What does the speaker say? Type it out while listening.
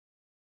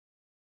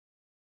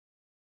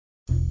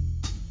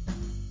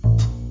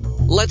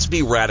Let's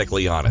be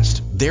radically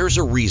honest. There's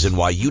a reason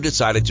why you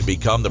decided to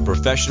become the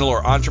professional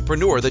or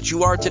entrepreneur that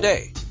you are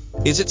today.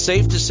 Is it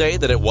safe to say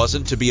that it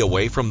wasn't to be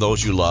away from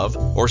those you love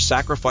or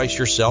sacrifice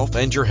yourself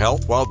and your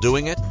health while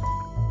doing it?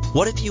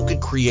 What if you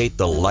could create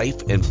the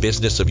life and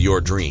business of your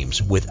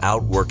dreams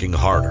without working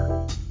harder?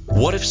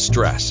 What if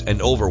stress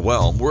and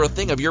overwhelm were a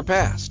thing of your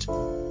past?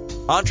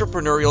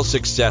 Entrepreneurial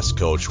success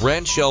coach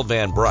Ranchelle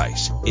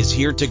Bryce is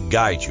here to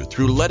guide you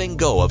through letting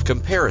go of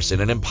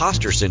comparison and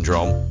imposter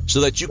syndrome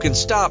so that you can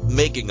stop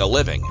making a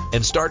living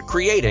and start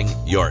creating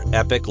your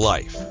epic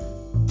life.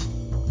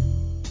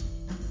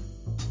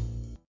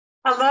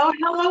 Hello,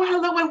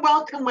 and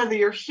welcome, whether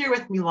you're here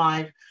with me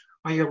live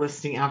or you're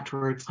listening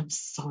afterwards. I'm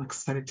so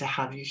excited to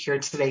have you here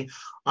today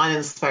on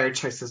Inspired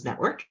Choices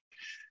Network.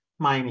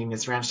 My name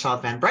is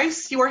Ranchelle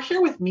Bryce. You are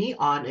here with me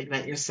on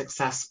Ignite Your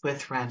Success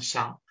with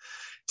Ranchelle.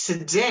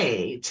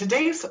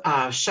 Today's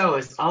show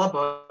is all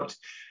about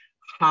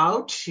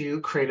how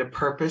to create a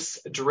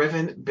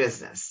purpose-driven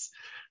business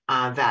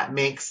that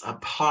makes a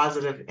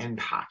positive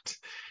impact.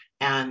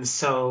 And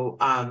so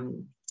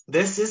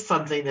this is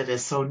something that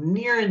is so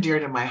near and dear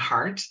to my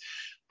heart.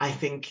 I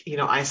think,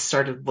 I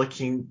started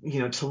looking,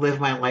 to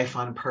live my life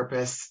on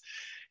purpose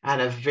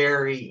at a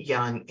very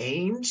young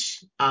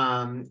age,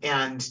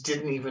 and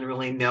didn't even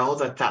really know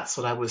that that's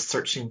what I was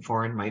searching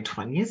for in my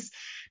 20s.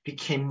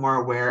 Became more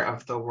aware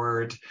of the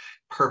word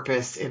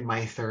purpose in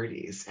my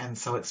 30s. And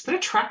so it's been a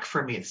trek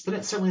for me. It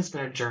certainly has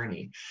been a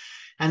journey.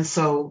 And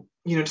so,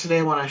 today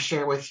I want to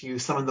share with you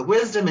some of the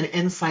wisdom and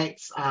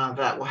insights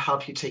that will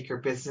help you take your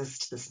business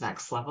to this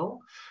next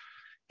level.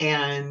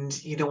 And,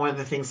 one of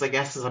the things, I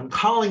guess, is I'm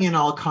calling in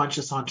all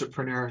conscious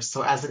entrepreneurs.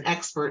 So as an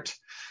expert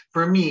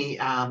for me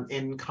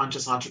in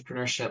conscious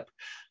entrepreneurship,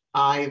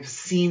 I've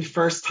seen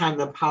firsthand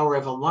the power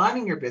of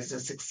aligning your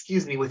business,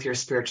 with your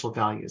spiritual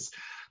values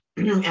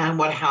and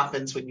what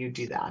happens when you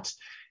do that.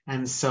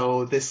 And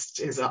so this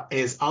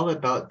is all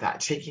about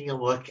that, taking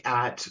a look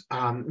at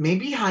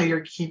maybe how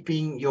you're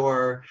keeping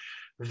your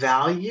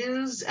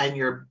values and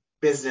your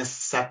business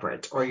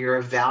separate, or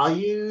your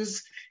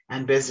values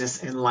and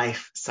business in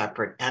life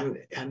separate,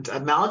 and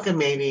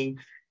amalgamating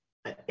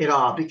it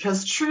all,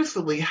 because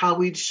truthfully, how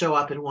we show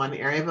up in one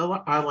area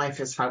of our life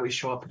is how we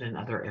show up in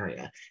another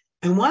area.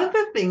 And one of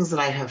the things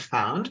that I have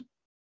found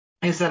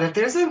is that if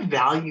there's a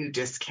value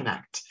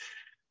disconnect,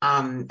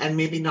 and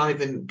maybe not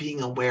even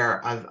being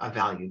aware of a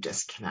value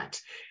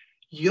disconnect,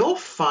 you'll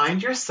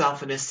find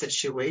yourself in a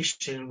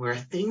situation where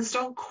things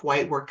don't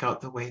quite work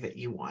out the way that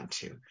you want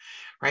to,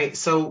 right?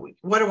 So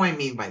what do I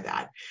mean by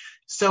that?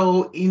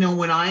 So,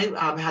 when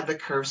I had the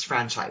Curves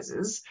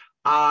franchises,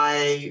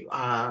 I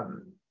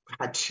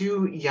had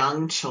two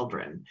young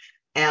children,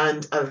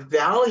 and a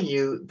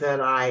value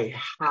that I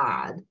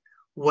had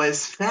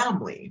was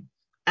family.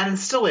 And it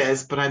still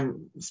is, but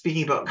I'm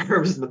speaking about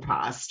Curves in the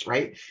past,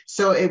 right?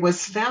 So it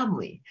was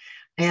family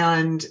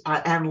and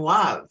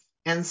love.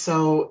 And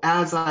so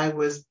as I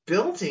was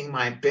building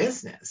my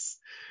business,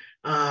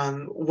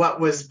 what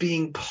was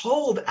being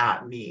pulled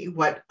at me,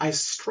 what I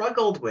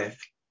struggled with,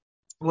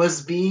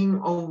 was being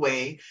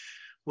away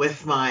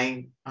from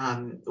my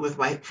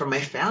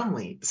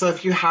family. So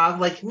if you have,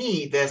 like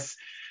me, this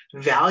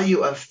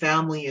value of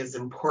family is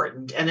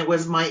important, and it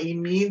was my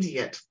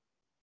immediate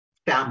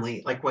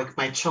family, like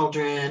my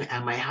children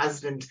and my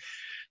husband,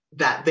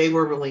 that they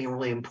were really,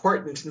 really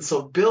important. And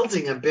so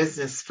building a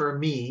business for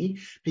me,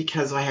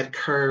 because I had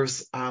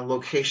Curves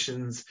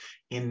locations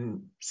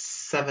in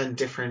 7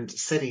 different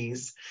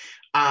cities,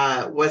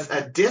 was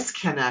a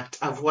disconnect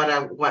of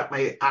what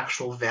my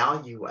actual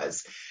value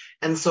was.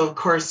 And so, of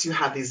course, you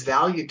have these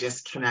value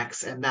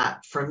disconnects, and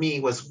that, for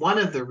me, was one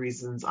of the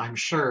reasons, I'm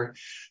sure,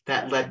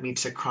 that led me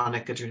to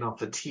chronic adrenal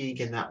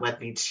fatigue, and that led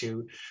me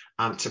to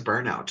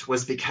burnout,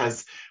 was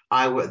because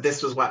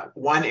this was what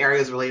one area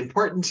is really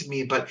important to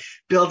me, but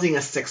building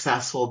a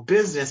successful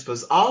business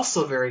was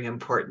also very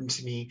important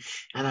to me.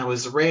 And I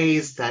was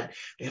raised that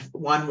if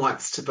one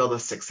wants to build a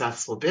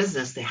successful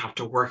business, they have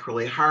to work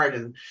really hard,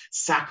 and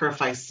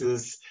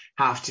sacrifices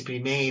have to be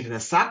made. And the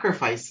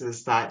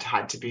sacrifices that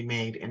had to be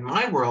made in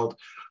my world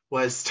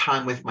was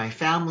time with my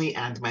family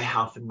and my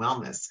health and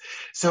wellness.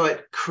 So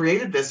it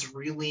created this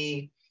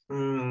really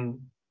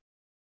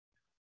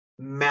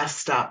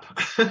messed up.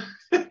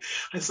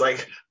 It's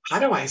like, how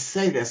do I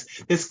say this?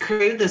 This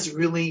created this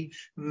really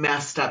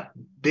messed up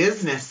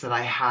business that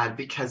I had,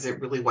 because it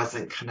really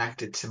wasn't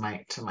connected to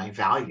my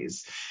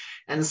values.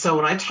 And so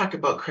when I talk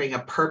about creating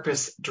a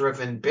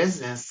purpose-driven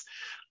business,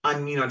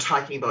 I'm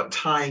talking about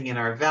tying in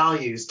our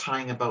values,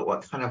 tying about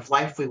what kind of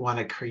life we want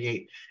to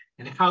create,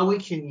 and how we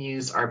can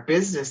use our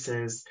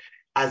businesses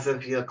as a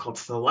vehicle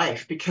to the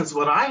life. Because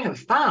what I have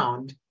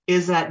found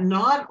is that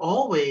not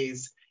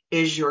always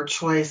is your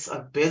choice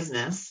of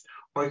business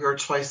or your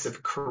choice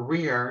of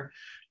career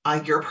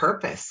your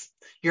purpose.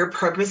 Your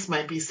purpose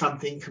might be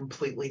something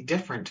completely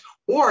different,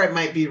 or it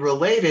might be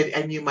related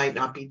and you might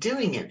not be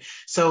doing it.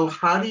 So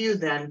how do you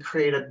then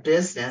create a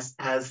business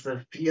as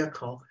the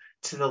vehicle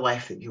to the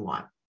life that you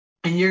want?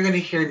 And you're going to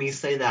hear me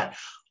say that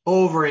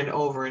over and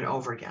over and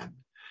over again.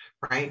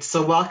 right?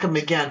 So welcome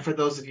again. For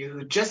those of you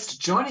who just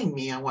joining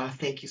me, I want to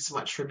thank you so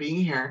much for being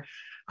here.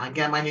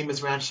 Again, my name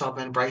is Ranchelle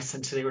and Bryce,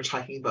 and today we're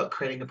talking about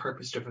creating a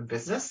purpose-driven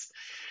business.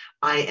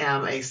 I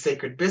am a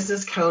sacred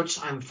business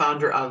coach. I'm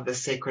founder of the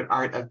Sacred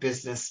Art of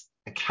Business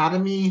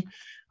Academy,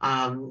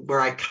 where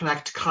I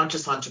connect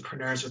conscious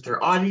entrepreneurs with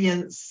their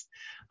audience.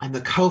 I'm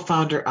the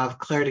co-founder of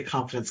Clarity,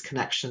 Confidence,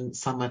 Connection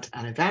Summit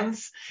and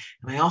Events.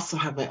 And I also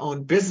have my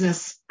own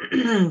business,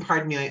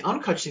 my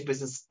own coaching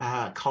business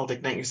called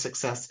Ignite Your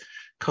Success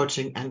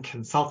Coaching and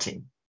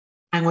Consulting.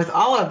 And with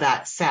all of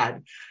that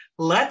said,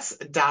 let's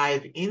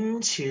dive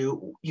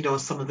into,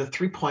 some of the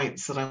 3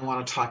 points that I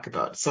want to talk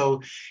about.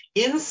 So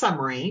in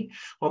summary,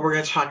 what we're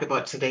going to talk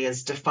about today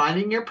is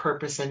defining your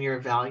purpose and your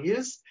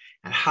values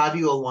and how do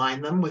you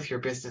align them with your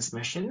business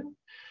mission.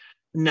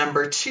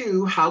 Number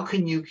 2, how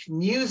can you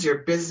use your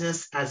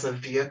business as a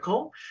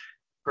vehicle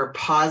for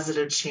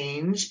positive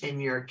change in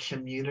your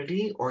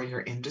community or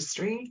your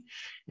industry.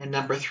 And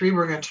number 3,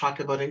 we're going to talk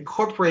about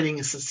incorporating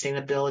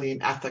sustainability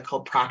and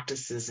ethical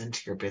practices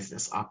into your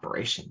business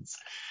operations.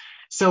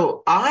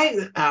 So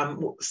I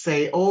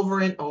say over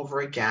and over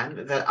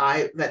again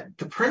that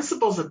the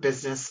principles of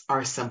business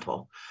are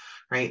simple,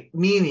 right?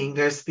 Meaning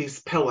there's these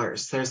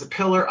pillars. There's a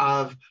pillar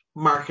of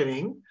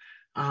marketing.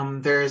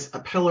 There's a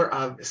pillar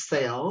of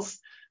sales,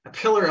 a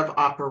pillar of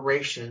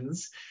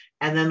operations.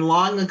 And then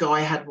long ago,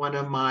 I had one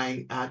of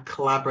my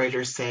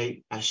collaborators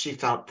say she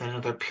felt that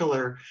another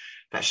pillar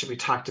that should be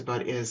talked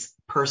about is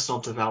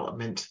personal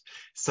development.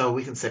 So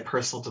we can say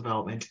personal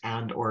development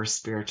and or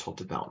spiritual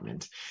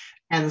development.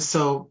 And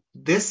so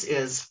this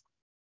is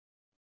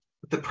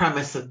the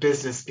premise of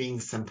business being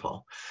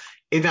simple.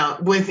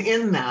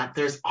 Within that,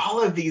 there's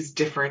all of these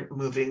different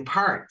moving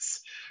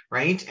parts,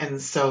 right?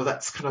 And so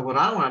that's kind of what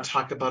I want to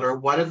talk about, or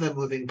what are the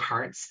moving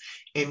parts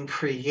in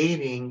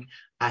creating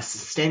a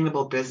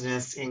sustainable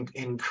business,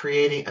 in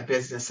creating a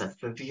business that's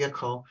the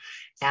vehicle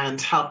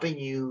and helping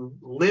you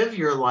live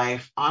your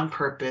life on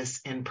purpose,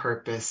 in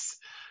purpose,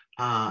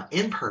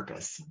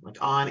 like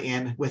on,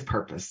 in, with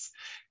purpose,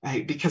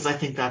 right? Because I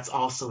think that's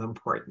also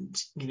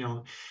important,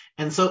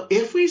 And so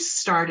if we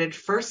started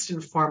first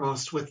and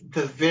foremost with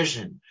the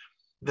vision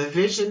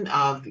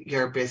of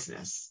your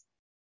business,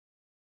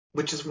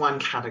 which is one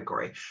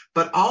category,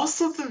 but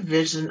also the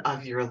vision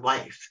of your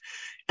life.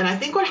 And I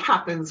think what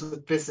happens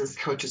with business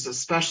coaches,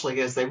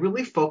 especially, is they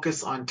really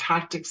focus on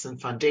tactics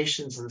and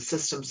foundations and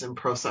systems and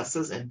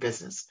processes in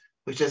business,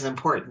 which is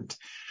important.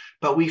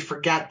 But we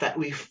forget that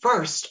we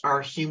first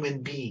are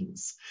human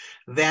beings.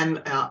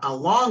 Then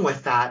along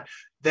with that,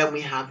 then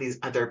we have these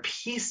other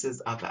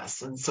pieces of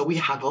us. And so we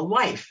have a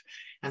life.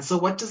 And so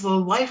what does our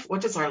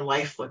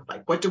life look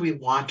like? What do we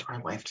want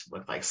our life to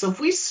look like? So if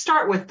we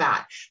start with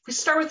that, if we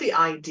start with the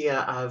idea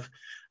of,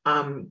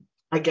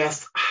 I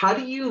guess, how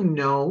do you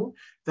know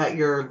that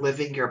you're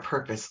living your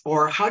purpose?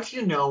 Or how do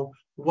you know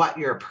what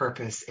your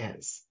purpose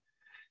is?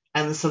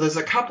 And so there's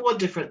a couple of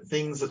different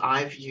things that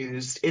I've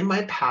used in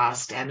my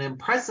past and in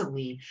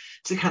presently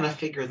to kind of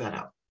figure that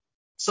out.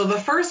 So the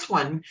first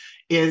one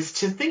is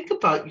to think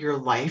about your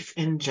life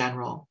in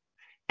general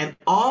and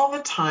all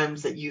the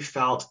times that you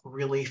felt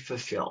really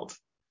fulfilled.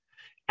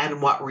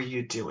 And what were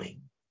you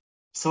doing?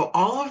 So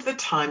all of the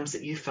times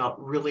that you felt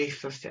really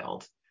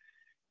fulfilled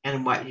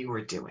and what you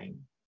were doing.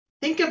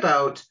 Think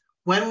about,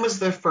 when was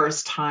the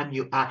first time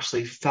you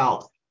actually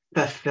felt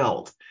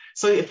fulfilled?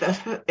 So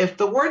if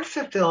the word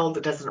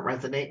fulfilled doesn't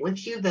resonate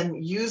with you, then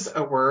use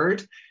a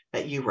word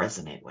that you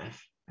resonate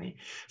with, right?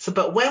 So,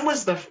 but when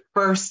was the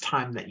first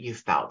time that you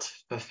felt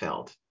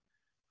fulfilled,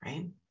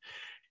 right?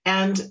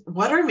 And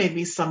what are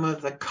maybe some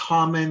of the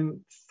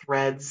common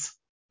threads,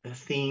 the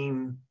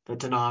theme,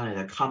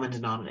 the common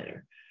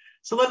denominator?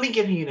 So let me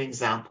give you an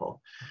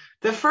example.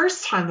 The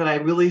first time that I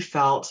really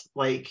felt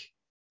like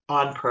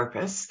on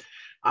purpose,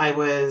 I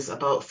was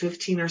about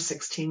 15 or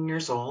 16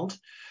 years old.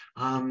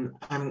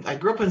 I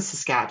grew up in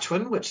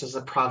Saskatchewan, which is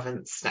a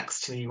province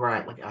next to me where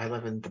I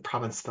live in the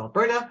province of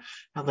Alberta.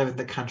 I live in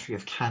the country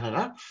of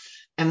Canada.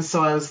 And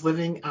so I was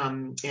living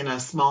in a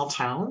small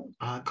town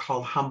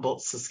called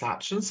Humboldt,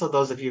 Saskatchewan. So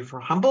those of you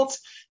from Humboldt,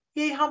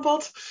 yay,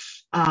 Humboldt.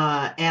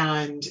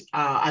 And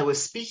I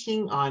was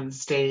speaking on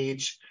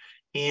stage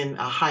in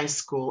a high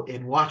school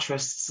in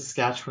Watrous,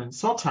 Saskatchewan,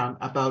 small town,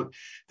 about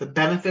the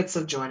benefits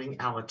of joining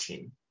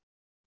Alateen.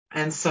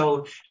 And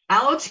so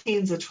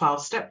Alateen is a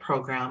 12-step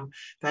program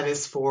that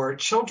is for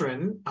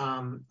children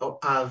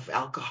of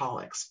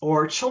alcoholics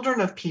or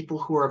children of people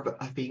who are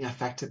being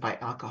affected by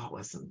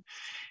alcoholism.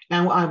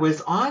 Now, I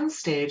was on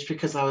stage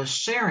because I was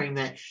sharing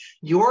that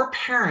your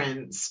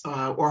parents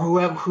or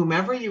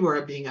whomever you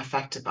are being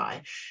affected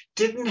by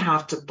didn't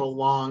have to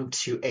belong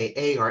to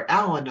AA or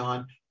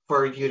Al-Anon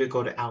for you to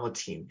go to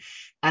Alateen,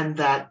 and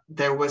that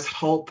there was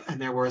hope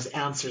and there was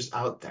answers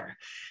out there,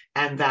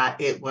 and that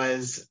it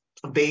was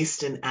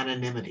based in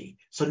anonymity.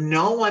 So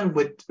no one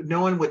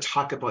would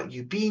talk about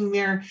you being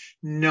there.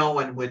 No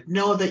one would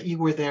know that you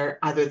were there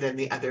other than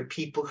the other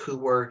people who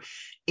were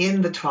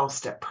in the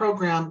 12-step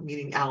program,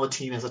 meaning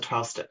Alateen is a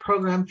 12-step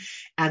program,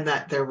 and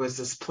that there was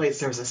a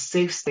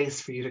safe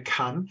space for you to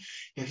come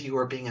if you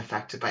were being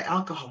affected by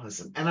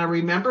alcoholism. And I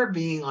remember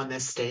being on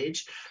this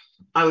stage.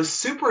 I was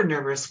super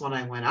nervous when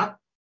I went up,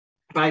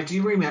 but I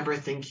do remember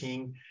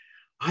thinking,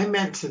 I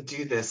meant to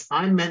do this.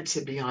 I meant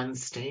to be on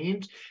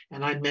stage,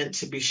 and I meant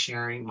to be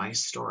sharing my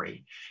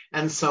story.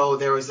 And so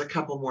there was a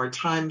couple more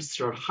times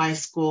throughout high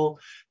school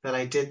that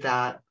I did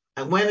that.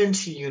 I went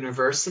into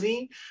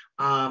university.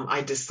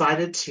 I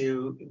decided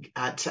to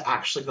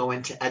actually go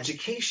into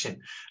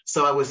education.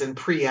 So I was in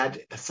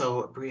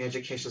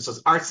pre-education, so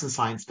it's arts and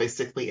science,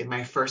 basically, in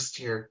my first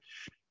year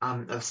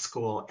of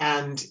school.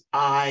 And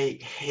I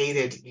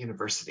hated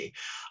university.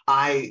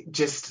 I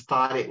just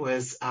thought it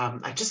was,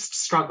 I just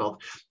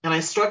struggled. And I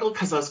struggled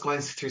because I was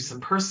going through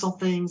some personal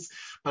things,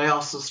 but I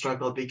also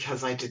struggled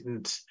because I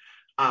didn't,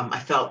 I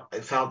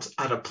felt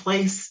out of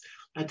place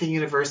at the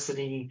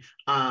university.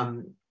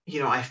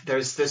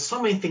 There's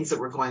so many things that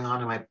were going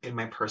on in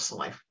my personal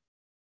life.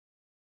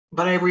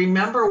 But I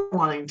remember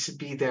wanting to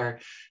be there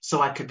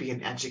so I could be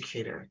an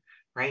educator,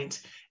 right?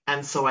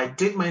 And so I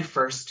did my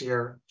first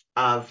year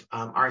of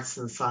arts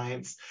and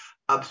science,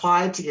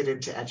 applied to get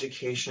into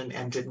education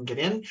and didn't get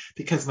in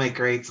because my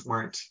grades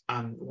weren't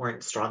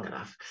strong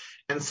enough.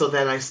 And so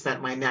then I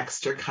spent my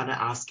next year kind of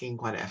asking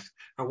what if,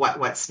 or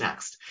what's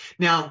next.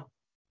 Now,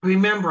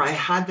 remember, I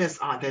had this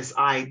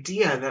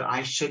idea that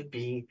I should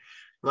be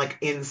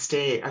on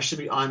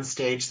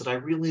stage, that I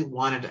really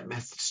wanted a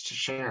message to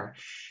share.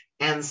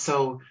 And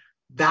so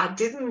that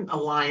didn't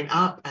align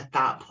up at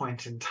that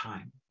point in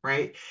time,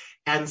 right?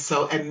 And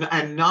so,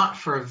 and not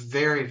for a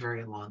very,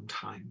 very long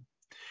time.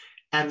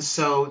 And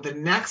so the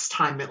next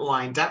time it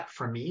lined up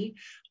for me,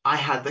 I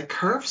had the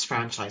Curves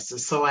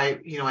franchises. So I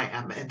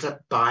ended up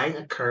buying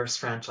a Curves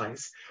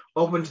franchise,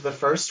 opened the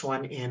first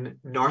one in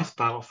North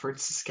Battleford,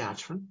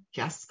 Saskatchewan.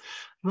 Yes,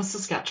 I'm a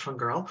Saskatchewan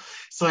girl.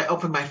 So I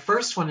opened my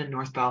first one in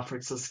North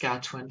Battleford,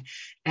 Saskatchewan.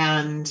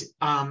 And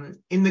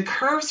in the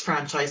Curves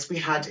franchise,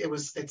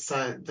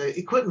 the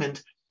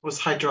equipment was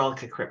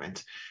hydraulic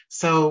equipment.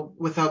 So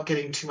without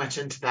getting too much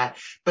into that,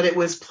 but it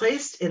was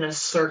placed in a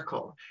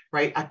circle,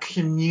 right? A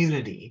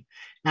community.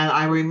 And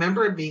I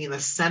remember being in the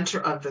center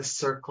of the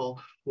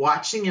circle,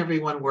 watching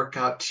everyone work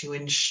out to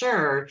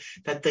ensure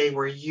that they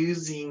were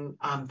using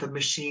the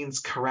machines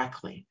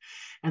correctly.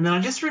 And then I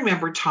just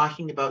remember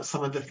talking about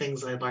some of the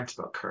things that I learned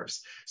about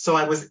curves. So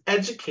I was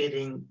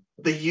educating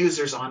the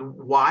users on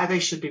why they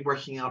should be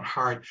working out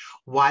hard,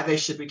 why they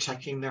should be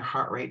checking their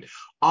heart rate,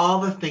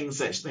 all the things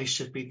that they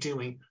should be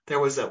doing. I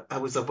was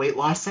a weight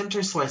loss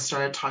center, so I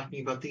started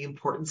talking about the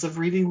importance of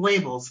reading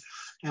labels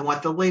and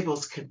what the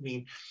labels could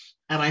mean.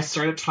 And I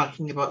started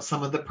talking about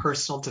some of the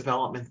personal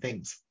development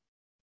things.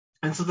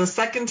 And so the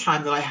second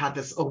time that I had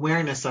this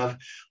awareness of,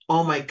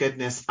 oh my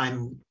goodness,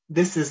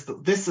 this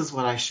is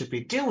what I should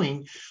be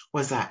doing,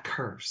 was at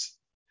Curves.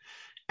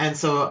 And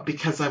so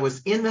because I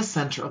was in the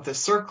center of the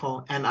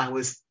circle and I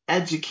was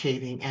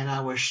educating and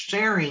I was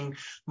sharing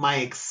my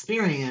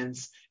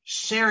experience,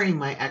 sharing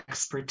my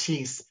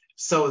expertise,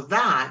 so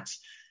that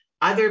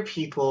other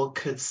people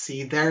could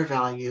see their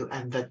value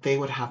and that they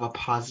would have a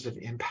positive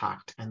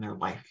impact in their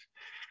life.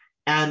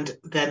 And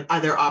then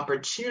other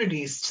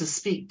opportunities to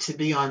speak, to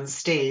be on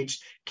stage,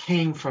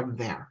 came from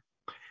there.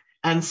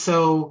 And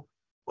so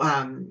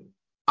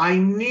I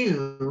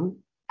knew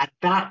at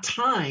that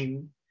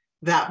time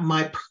that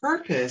my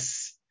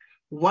purpose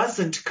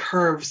wasn't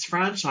Curves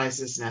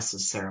franchises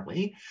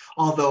necessarily,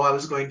 although I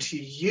was going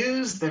to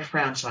use the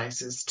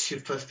franchises to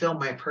fulfill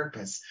my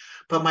purpose.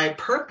 But my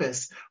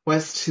purpose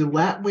was to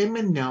let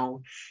women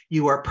know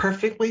you are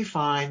perfectly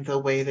fine the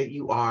way that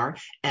you are,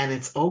 and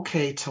it's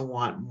okay to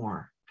want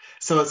more.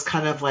 So it's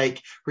kind of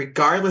like,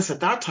 regardless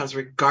of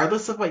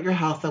what your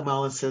health and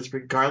wellness is,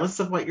 regardless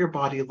of what your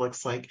body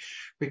looks like,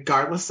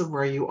 regardless of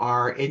where you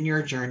are in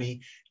your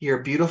journey, you're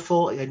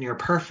beautiful and you're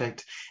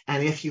perfect.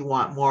 And if you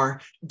want more,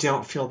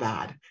 don't feel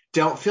bad.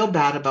 Don't feel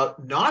bad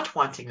about not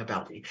wanting a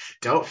belly.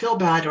 Don't feel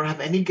bad. Don't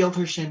have any guilt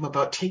or shame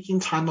about taking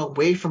time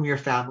away from your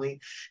family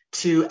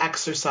to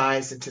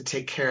exercise and to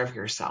take care of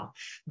yourself.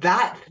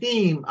 That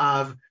theme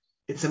of,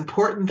 it's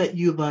important that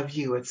you love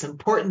you. It's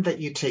important that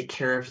you take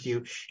care of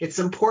you. It's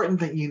important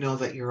that you know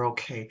that you're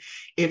okay.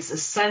 It's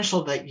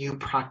essential that you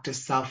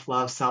practice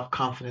self-love,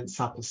 self-confidence,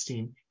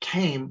 self-esteem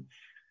came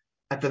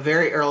at the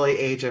very early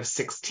age of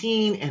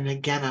 16. And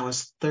again, I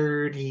was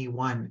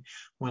 31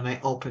 when I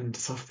opened.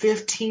 So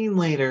 15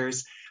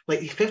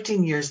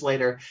 years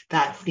later,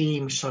 that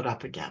theme showed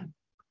up again.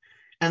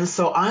 And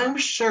so I'm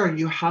sure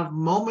you have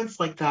moments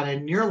like that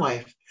in your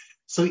life.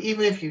 So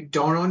even if you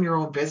don't own your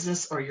own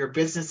business or your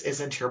business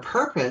isn't your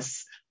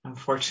purpose, I'm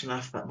fortunate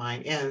enough that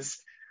mine is,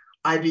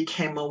 I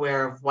became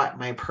aware of what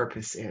my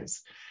purpose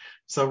is.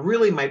 So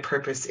really my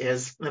purpose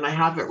is, and I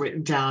have it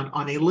written down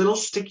on a little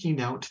sticky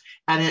note,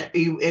 and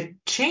it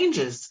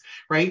changes,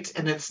 right?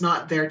 And it's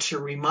not there to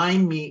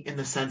remind me in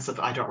the sense of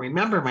I don't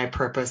remember my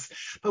purpose,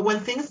 but when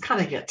things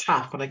kind of get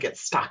tough, when I get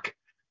stuck,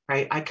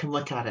 right, I can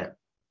look at it.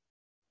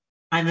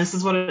 And this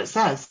is what it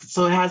says.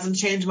 So it hasn't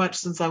changed much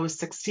since I was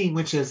 16,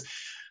 which is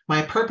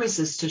my purpose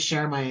is to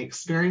share my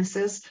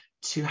experiences,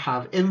 to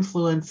have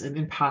influence and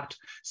impact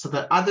so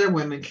that other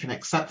women can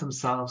accept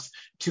themselves,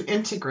 to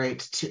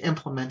integrate, to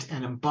implement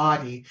and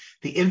embody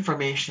the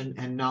information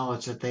and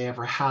knowledge that they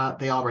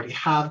already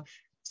have,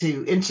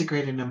 to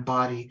integrate and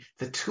embody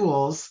the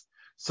tools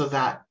so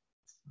that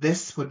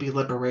this would be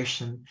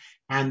liberation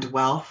and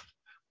wealth.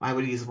 I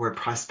would use the word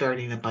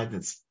prosperity and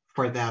abundance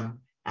for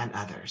them and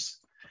others.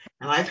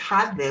 And I've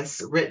had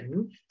this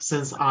written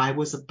since I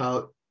was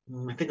about,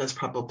 I think I was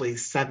probably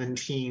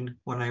 17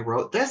 when I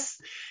wrote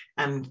this,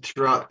 and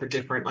throughout the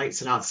different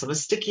lights and outs on a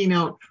sticky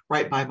note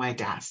right by my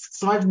desk.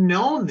 So I've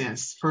known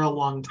this for a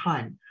long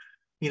time.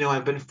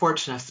 I've been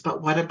fortunate,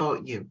 but what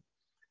about you?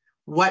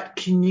 What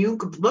can you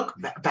look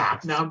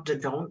back now?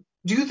 Don't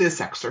do this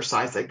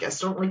exercise, I guess.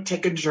 Don't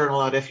take a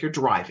journal out if you're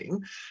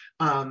driving,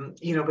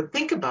 but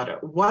think about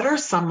it. What are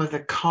some of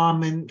the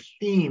common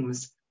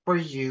themes for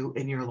you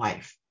in your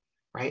life?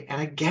 Right.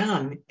 And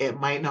again, it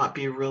might not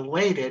be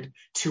related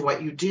to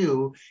what you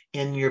do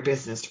in your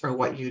business or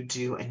what you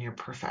do in your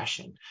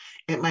profession.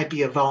 It might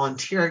be a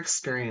volunteer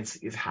experience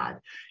that you've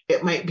had.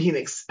 It might be an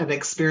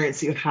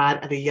experience you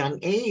had at a young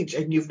age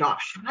and you've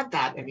not had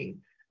that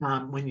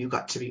when you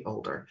got to be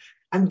older.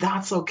 And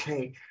that's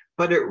okay.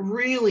 But it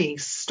really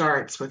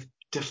starts with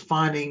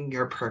defining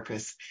your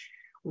purpose.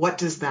 What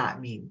does that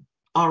mean?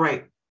 All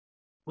right.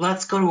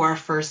 Let's go to our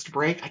first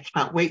break. I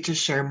can't wait to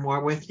share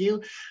more with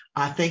you.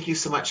 Thank you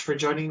so much for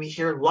joining me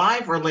here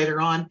live or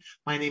later on.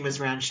 My name is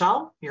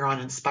Ranchelle. You're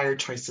on Inspired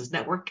Choices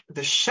Network.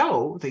 The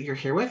show that you're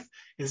here with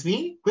is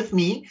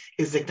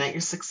Ignite Your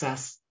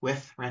Success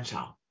with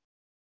Ranchelle.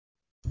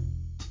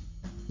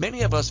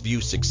 Many of us view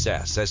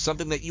success as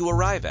something that you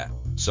arrive at,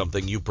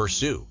 something you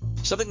pursue,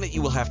 something that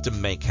you will have to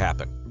make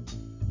happen.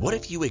 What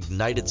if you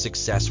ignited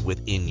success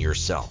within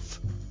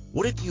yourself?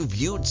 What if you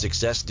viewed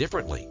success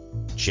differently?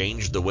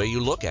 Changed the way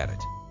you look at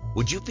it?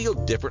 Would you feel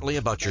differently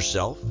about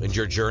yourself and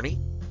your journey?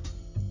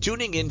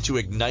 Tuning in to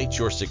Ignite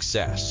Your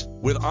Success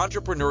with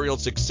entrepreneurial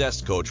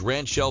success coach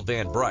Ranchelle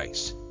Van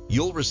Bryce,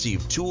 you'll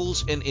receive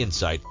tools and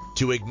insight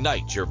to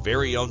ignite your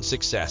very own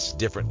success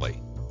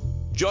differently.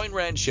 Join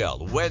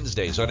Ranchelle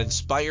Wednesdays on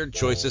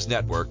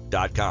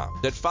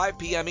InspiredChoicesNetwork.com at 5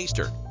 p.m.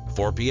 Eastern,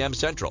 4 p.m.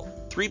 Central,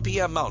 3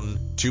 p.m.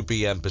 Mountain, 2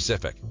 p.m.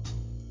 Pacific.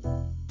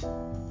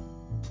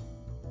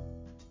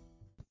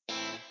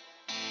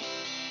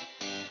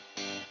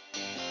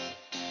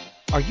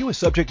 Are you a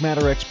subject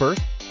matter expert?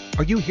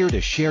 Are you here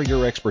to share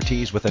your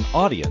expertise with an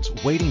audience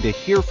waiting to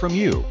hear from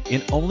you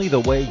in only the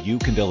way you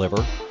can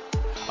deliver?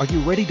 Are you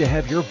ready to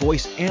have your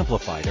voice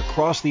amplified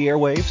across the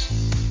airwaves?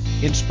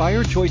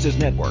 Inspired Choices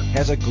Network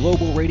has a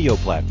global radio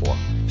platform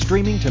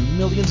streaming to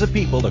millions of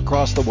people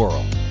across the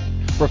world.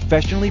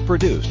 Professionally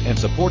produced and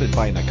supported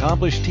by an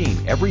accomplished team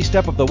every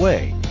step of the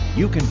way,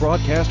 you can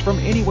broadcast from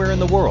anywhere in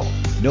the world,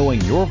 knowing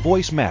your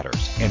voice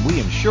matters, and we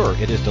ensure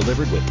it is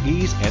delivered with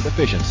ease and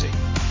efficiency.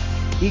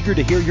 Eager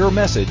to hear your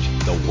message,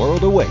 the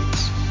world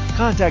awaits.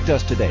 Contact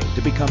us today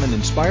to become an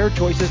Inspired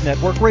Choices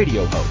Network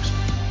radio host.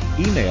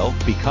 Email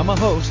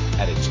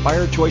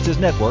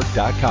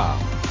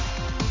becomeahost@inspiredchoicesnetwork.com.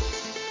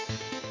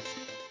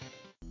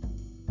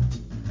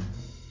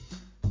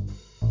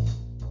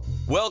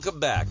 Welcome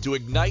back to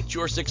Ignite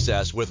Your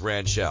Success with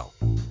Ranchelle.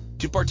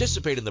 To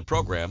participate in the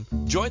program,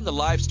 join the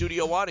live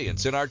studio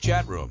audience in our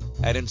chat room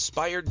at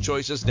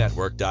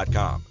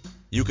InspiredChoicesNetwork.com.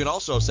 You can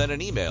also send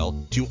an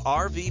email to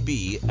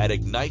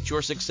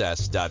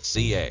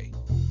rvb@igniteyoursuccess.ca.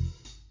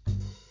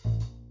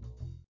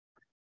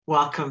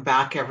 Welcome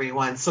back,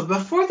 everyone. So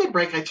before the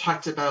break, I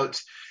talked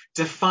about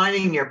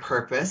defining your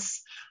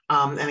purpose,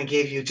 and I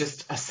gave you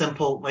just a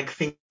simple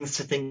things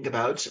to think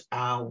about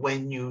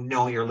when you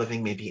know you're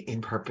living maybe in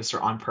purpose or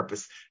on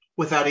purpose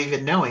without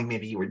even knowing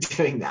maybe you were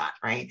doing that,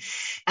 right?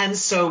 And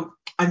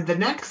the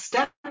next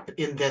step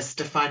in this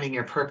defining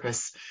your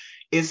purpose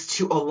is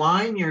to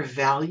align your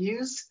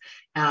values,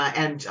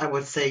 and I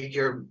would say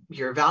your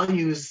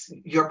values,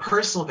 your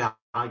personal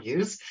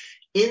values,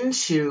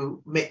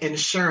 into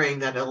ensuring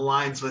that it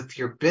aligns with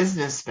your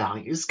business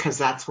values, because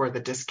that's where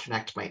the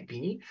disconnect might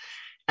be,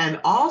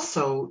 and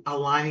also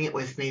aligning it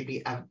with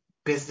maybe a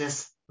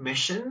business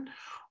mission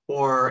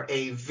or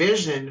a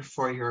vision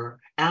for your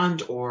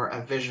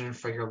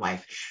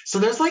life. So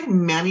there's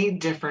many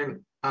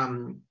different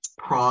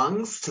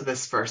prongs to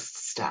this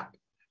first step,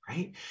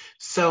 right?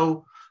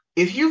 So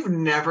if you've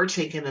never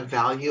taken a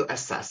value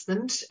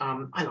assessment,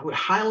 I would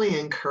highly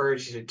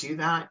encourage you to do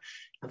that.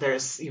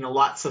 There's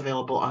lots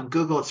available on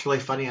Google. It's really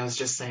funny. I was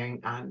just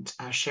saying and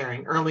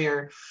sharing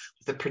earlier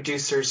with the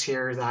producers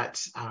here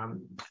that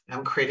I'm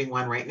creating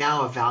one right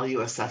now, a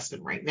value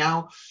assessment right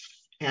now.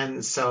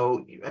 And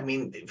so,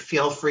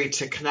 feel free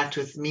to connect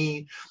with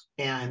me.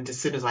 And as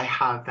soon as I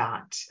have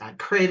that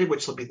created,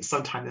 which will be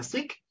sometime this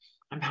week,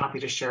 I'm happy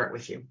to share it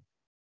with you.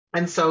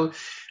 And so,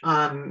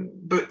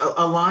 but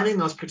aligning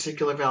those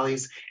particular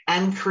values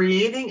and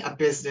creating a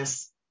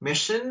business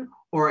mission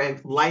or a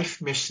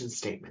life mission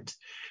statement.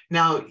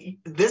 Now,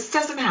 this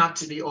doesn't have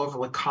to be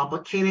overly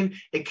complicated.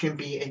 It can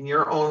be in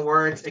your own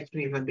words. It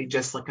can even be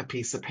just like a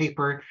piece of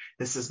paper.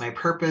 This is my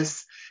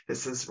purpose.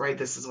 This is right.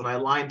 This is what I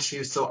align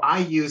to. So I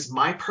use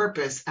my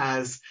purpose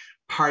as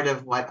part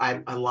of what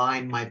I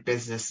align my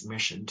business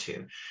mission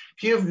to.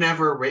 If you've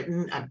never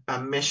written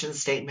a mission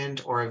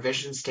statement or a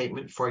vision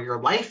statement for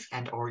your life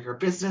and or your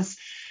business,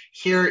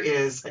 here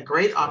is a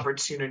great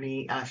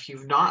opportunity. If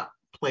you've not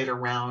played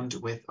around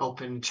with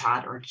open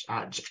chat or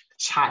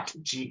chat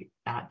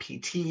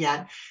GPT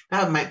yet,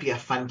 that might be a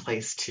fun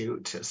place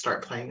to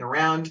start playing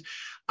around.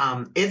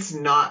 It's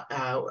not,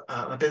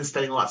 I've been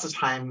spending lots of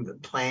time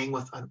playing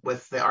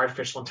with the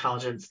artificial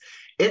intelligence.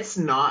 It's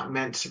not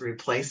meant to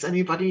replace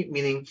anybody,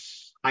 meaning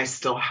I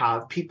still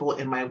have people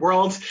in my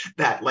world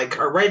that like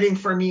are writing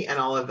for me and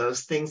all of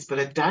those things, but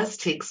it does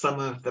take some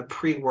of the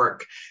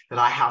pre-work that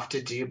I have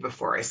to do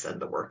before I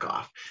send the work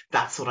off.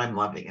 That's what I'm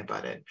loving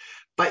about it.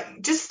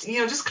 But just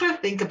kind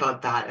of think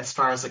about that as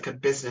far as like a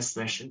business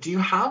mission. Do you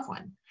have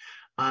one?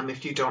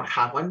 If you don't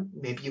have one,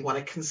 maybe you want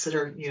to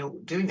consider,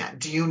 doing that.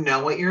 Do you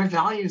know what your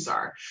values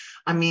are?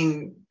 I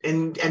mean,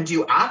 and do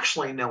you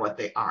actually know what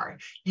they are?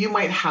 You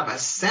might have a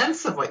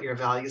sense of what your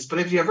values, but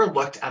have you ever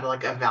looked at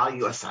like a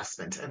value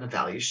assessment and a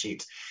value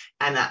sheet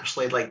and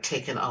actually like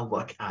taken a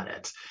look at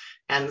it?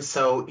 And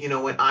so,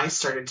 when I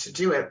started to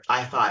do it,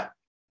 I thought,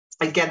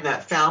 again,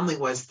 that family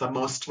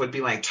would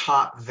be my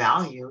top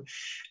value.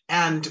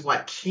 And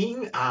what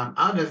came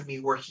out of me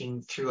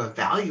working through a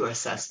value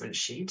assessment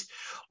sheet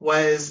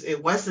was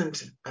it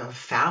wasn't a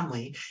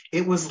family,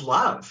 it was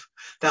love.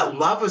 That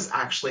love was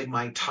actually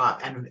my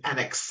top, and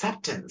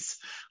acceptance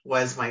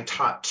was my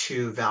top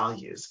two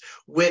values,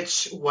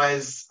 which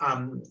was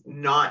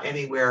not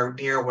anywhere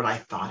near what I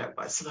thought it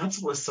was. So that's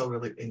what was so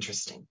really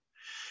interesting.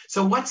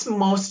 So what's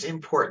most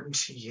important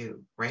to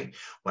you, right?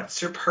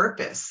 What's your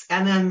purpose?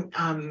 And then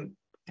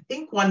I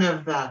think one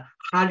of the,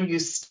 how do you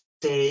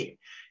stay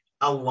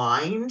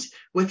aligned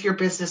with your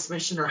business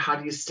mission, or how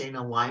do you stay in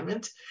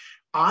alignment?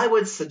 I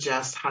would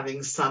suggest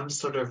having some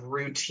sort of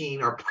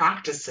routine or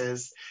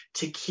practices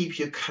to keep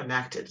you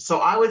connected. So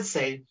I would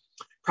say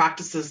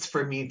practices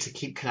for me to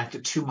keep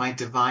connected to my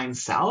divine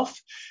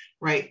self,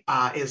 right,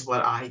 is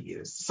what I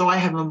use. So I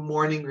have a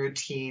morning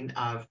routine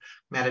of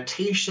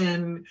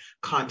meditation,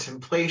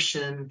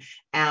 contemplation,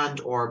 and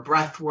or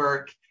breath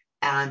work,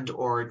 and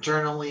or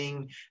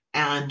journaling,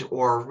 and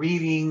or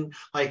reading.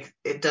 Like,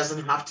 it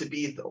doesn't have to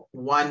be the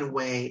one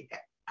way,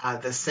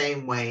 the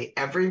same way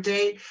every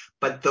day,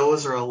 but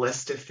those are a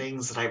list of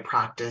things that I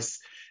practice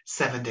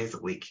 7 days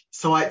a week.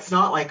 So it's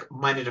not like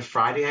Monday to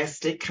Friday I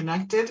stay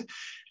connected.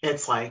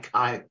 It's like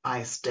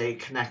I stay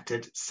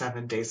connected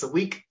 7 days a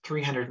week,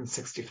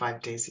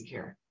 365 days a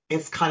year.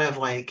 It's kind of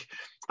like,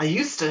 I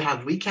used to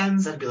have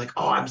weekends and be like,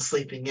 oh, I'm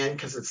sleeping in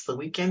because it's the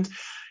weekend.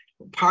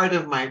 Part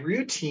of my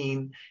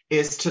routine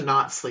is to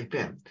not sleep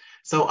in.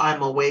 So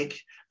I'm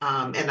awake,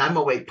 and I'm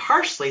awake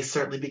partially,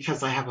 certainly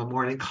because I have a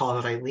morning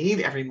call that I lead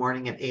every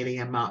morning at 8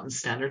 a.m. Mountain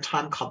Standard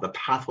Time called the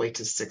Pathway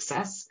to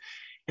Success.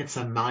 It's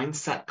a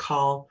mindset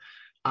call,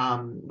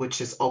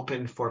 which is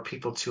open for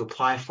people to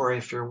apply for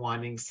if you're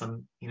wanting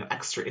some,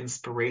 extra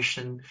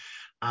inspiration.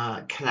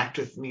 Connect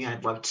with me.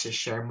 I'd love to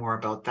share more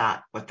about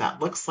that, what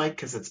that looks like,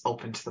 because it's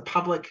open to the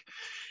public.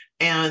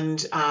 And,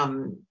 so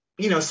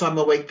I'm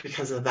awake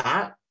because of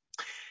that.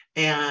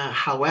 And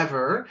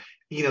however,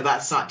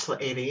 that's not till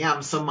 8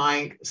 a.m. So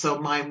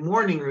my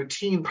morning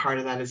routine, part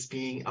of that is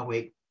being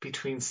awake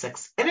between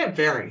 6, and it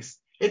varies.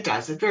 It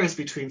varies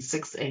between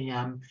 6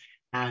 a.m.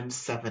 and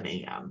 7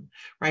 a.m.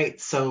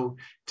 Right? So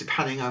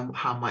depending on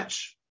how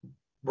much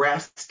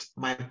rest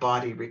my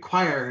body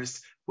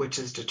requires, which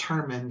is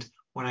determined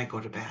when I go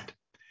to bed.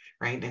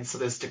 Right. And so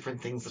there's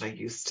different things that I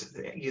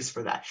use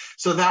for that.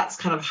 So that's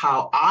kind of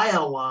how I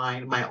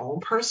align my own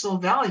personal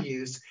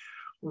values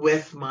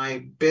with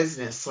my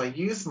business. So I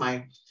use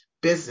my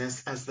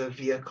business as the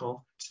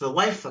vehicle to the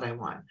life that I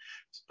want.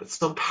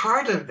 So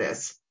part of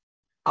this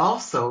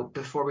also,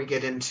 before we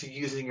get into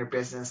using your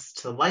business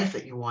to the life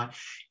that you want,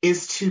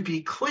 is to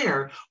be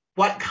clear,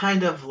 what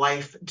kind of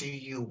life do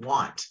you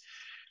want?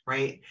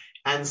 Right?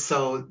 And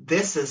so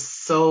this is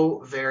so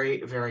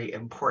very, very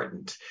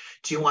important.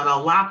 Do you want a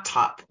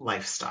laptop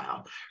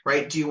lifestyle,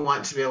 right? Do you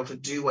want to be able to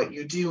do what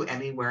you do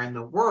anywhere in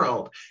the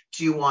world?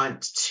 Do you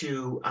want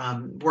to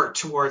work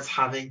towards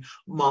having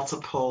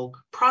multiple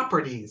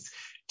properties?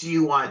 Do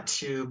you want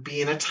to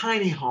be in a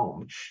tiny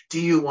home?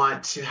 Do you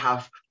want to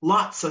have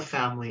lots of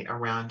family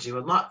around you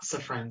and lots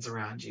of friends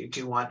around you? Do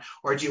you want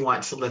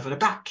to live in a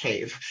bat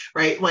cave,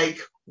 right?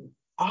 Like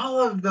all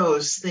of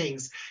those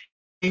things.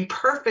 A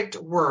perfect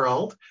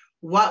world,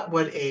 what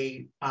would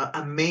a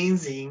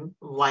amazing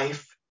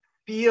life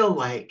feel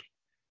like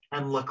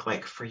and look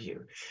like for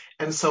you?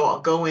 And so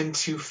I'll go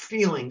into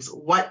feelings.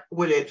 What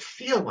would it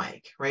feel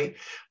like, right?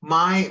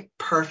 My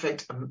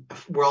perfect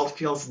world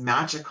feels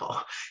magical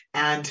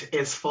and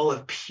is full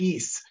of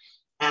peace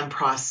and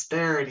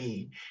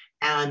prosperity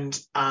and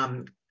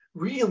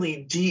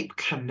really deep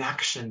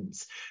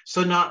connections.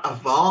 So not a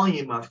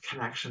volume of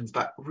connections,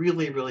 but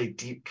really, really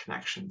deep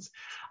connections.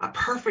 A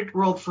perfect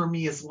world for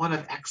me is one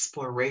of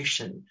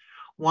exploration,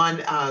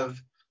 one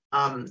of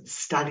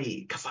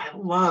study, because I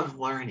love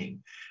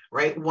learning,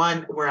 right?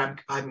 One where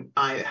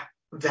I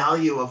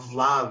value of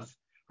love,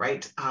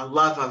 right?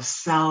 Love of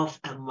self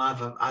and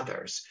love of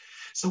others.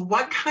 So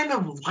what kind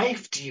of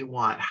life do you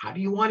want? How do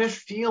you want to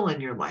feel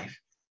in your life?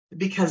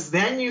 Because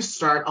then you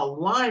start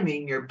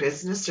aligning your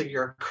business or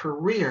your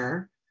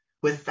career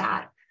with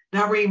that.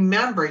 Now,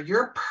 remember,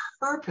 your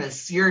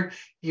purpose, your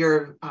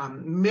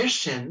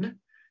mission,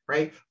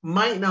 right,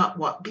 might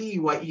not be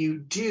what you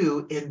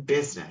do in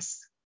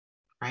business,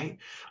 right?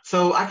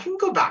 So I can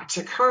go back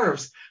to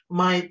Curves.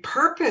 My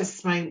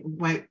purpose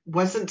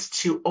wasn't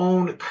to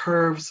own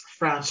Curves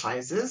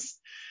franchises,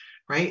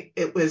 right?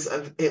 It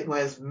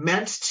was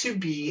meant to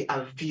be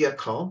a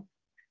vehicle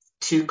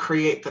to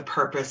create the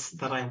purpose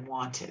that I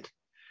wanted,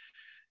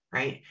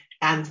 right?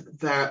 And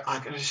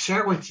I'm going to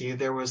share with you,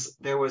 there was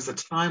a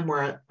time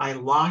where I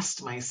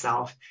lost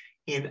myself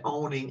in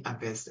owning a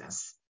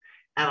business,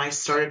 and I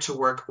started to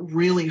work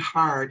really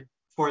hard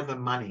for the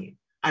money.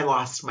 I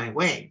lost my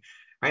way,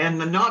 right?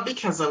 And not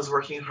because I was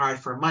working hard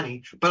for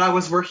money, but I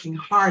was working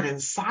hard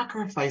and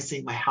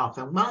sacrificing my health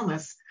and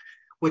wellness,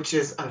 which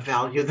is a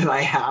value that I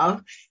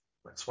have.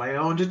 That's why I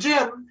owned a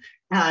gym,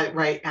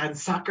 right? And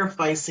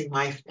sacrificing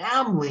my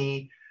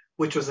family,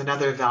 which was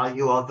another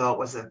value, although it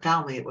wasn't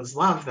family, it was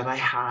love that I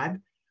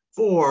had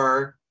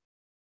for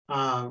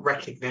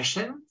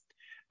recognition.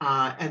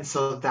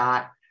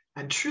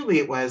 And truly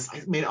it was,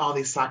 I made all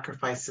these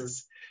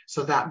sacrifices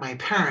so that my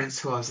parents,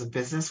 who I was in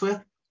business with,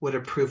 would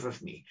approve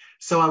of me.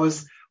 So I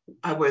was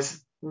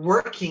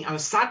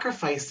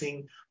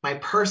sacrificing my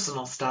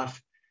personal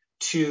stuff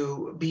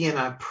to be in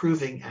a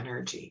proving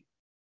energy,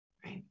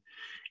 right?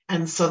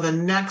 And so the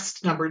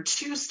next number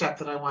 2 step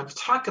that I want to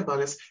talk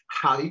about is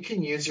how you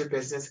can use your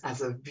business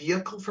as a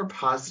vehicle for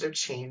positive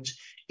change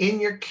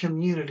in your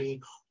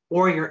community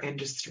or your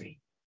industry.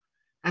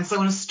 And so I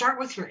want to start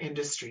with your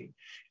industry.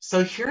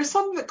 So here's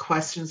some of the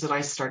questions that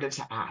I started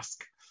to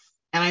ask.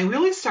 And I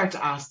really started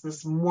to ask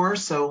this more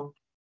so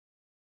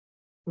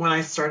when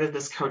I started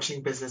this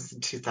coaching business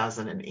in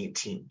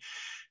 2018.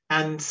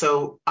 And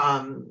so,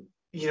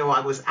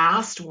 I was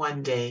asked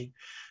one day,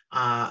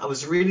 I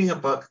was reading a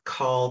book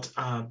called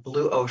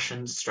Blue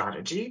Ocean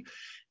Strategy.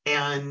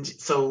 And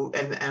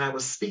I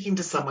was speaking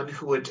to someone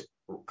who had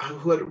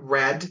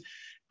read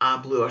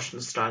Blue Ocean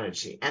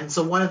Strategy. And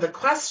so one of the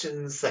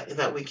questions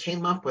that we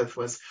came up with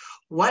was,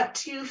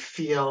 what do you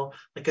feel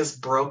like is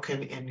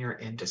broken in your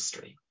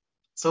industry?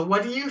 So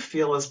what do you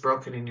feel is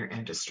broken in your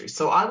industry?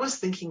 So I was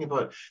thinking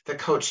about the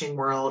coaching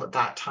world at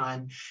that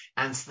time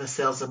and the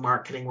sales and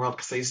marketing world,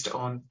 because I used to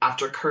own,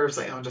 after Curves,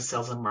 I owned a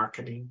sales and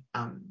marketing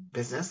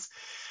business.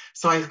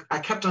 So I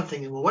kept on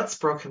thinking, well, what's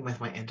broken with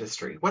my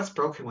industry? What's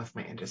broken with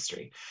my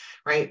industry,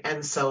 right?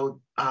 And so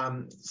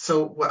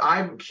what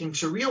I came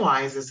to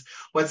realize is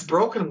what's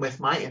broken with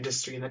my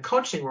industry in the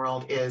coaching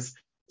world is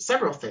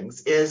several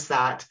things. Is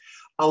that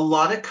a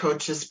lot of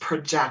coaches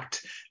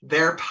project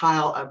their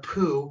pile of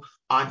poo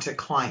onto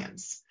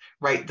clients,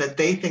 right? That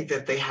they think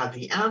that they have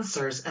the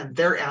answers, and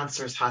their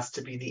answers has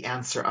to be the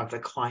answer of the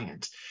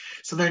client.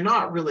 So they're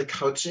not really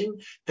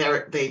coaching.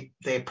 They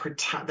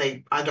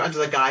pretend, under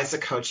the guise of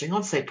coaching,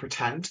 let's say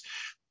pretend,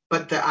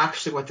 but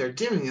what they're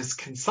doing is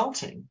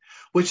consulting,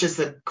 which is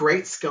a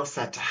great skill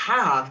set to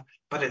have,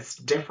 but it's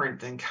different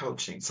than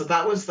coaching. So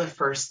that was the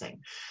first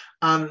thing.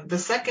 The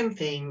second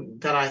thing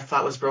that I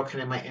thought was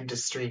broken in my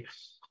industry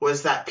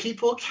was that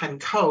people can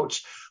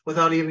coach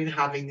without even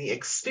having the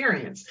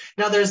experience.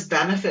 Now, there's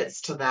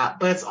benefits to that,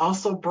 but it's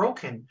also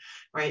broken,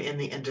 right, in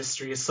the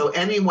industry. So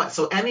anyone,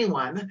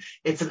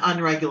 it's an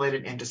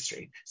unregulated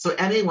industry. So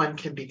anyone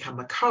can become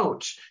a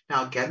coach.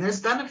 Now, again,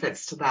 there's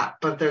benefits to that,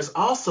 but there's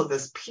also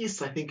this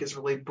piece I think is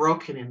really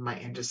broken in my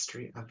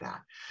industry of that.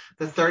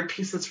 The third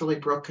piece that's really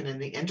broken in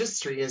the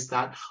industry is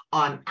that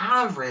on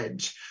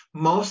average,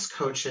 most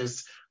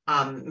coaches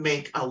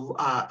make a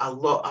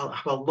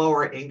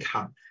lower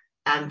income.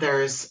 And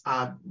there's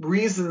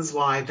reasons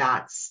why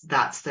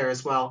that's there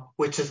as well,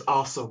 which is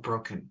also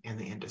broken in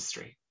the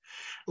industry.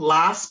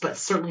 Last, but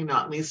certainly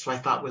not least, what I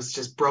thought was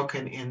just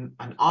broken in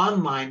an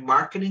online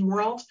marketing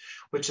world,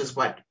 which is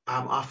what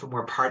often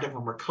we're part of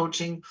when we're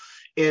coaching,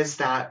 is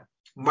that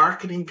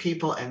marketing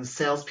people and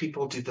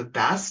salespeople do the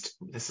best.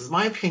 This is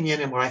my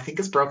opinion and what I think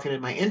is broken in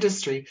my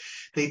industry.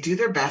 They do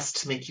their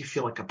best to make you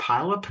feel like a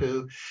pile of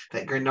poo,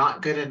 that you're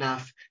not good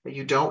enough, that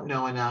you don't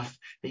know enough,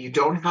 that you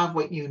don't have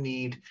what you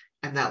need,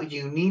 and that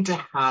you need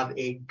to have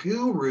a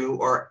guru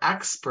or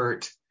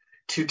expert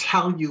to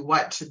tell you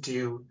what to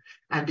do.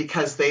 And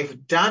because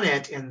they've done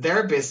it in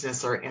their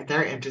business or in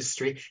their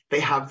industry, they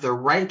have the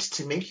right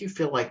to make you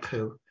feel like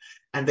poo.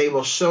 And they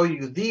will show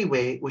you the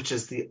way, which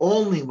is the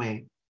only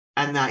way,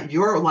 and that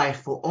your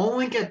life will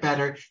only get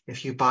better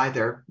if you buy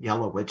their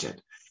yellow widget.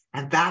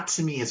 And that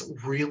to me is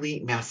really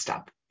messed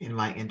up in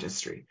my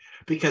industry,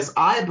 because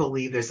I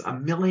believe there's a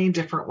million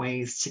different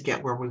ways to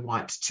get where we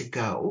want to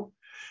go.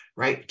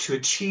 right? To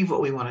achieve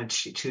what we want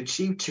to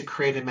achieve, to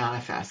create and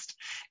manifest.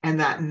 And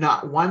that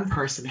not one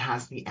person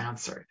has the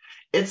answer.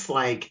 It's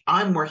like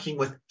I'm working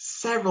with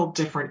several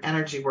different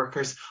energy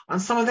workers on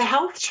some of the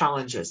health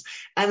challenges,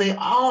 and they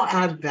all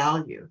add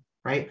value,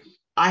 right?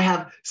 I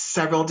have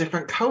several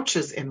different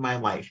coaches in my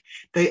life.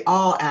 They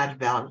all add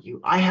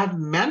value. I have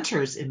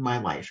mentors in my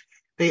life.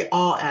 They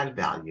all add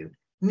value.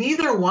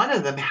 Neither one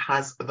of them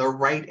has the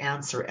right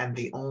answer and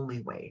the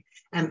only way.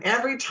 And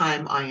every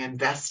time I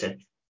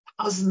invested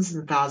thousands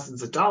and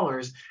thousands of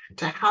dollars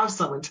to have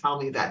someone tell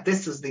me that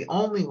this is the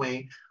only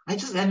way, I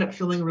just end up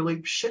feeling really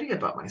shitty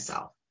about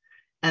myself.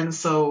 And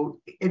so,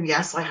 and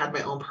yes, I had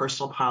my own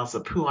personal piles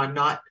of poo. I'm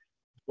not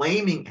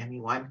blaming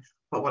anyone,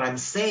 but what I'm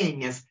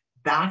saying is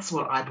that's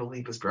what I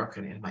believe is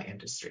broken in my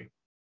industry.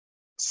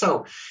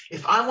 So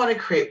if I want to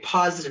create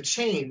positive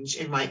change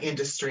in my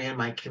industry and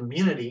my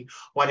community,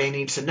 what I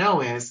need to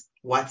know is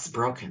what's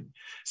broken.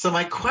 So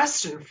my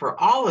question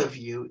for all of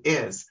you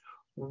is,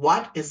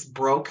 what is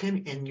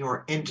broken in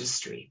your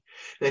industry?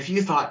 If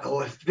you thought,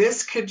 oh, if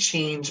this could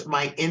change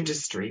my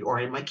industry or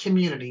in my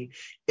community,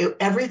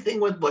 everything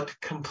would look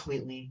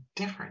completely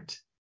different.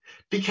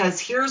 Because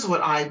here's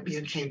what I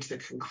came to the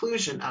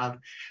conclusion of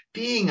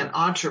being an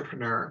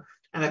entrepreneur,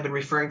 and I've been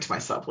referring to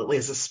myself lately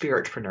as a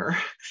spiritpreneur,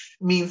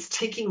 means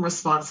taking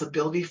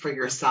responsibility for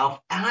yourself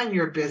and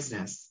your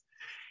business.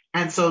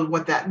 And so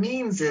what that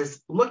means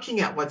is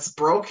looking at what's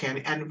broken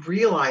and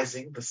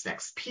realizing this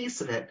next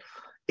piece of it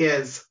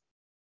is,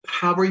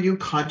 how are you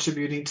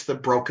contributing to the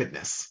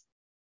brokenness?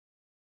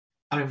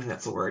 I don't know if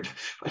that's a word,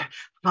 but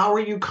how are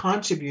you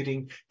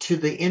contributing to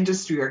the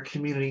industry or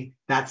community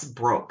that's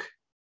broke?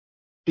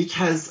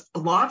 Because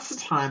lots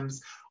of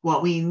times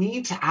what we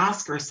need to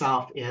ask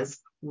ourselves is,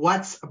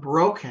 what's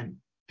broken?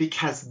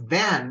 Because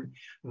then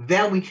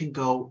we can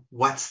go,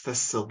 what's the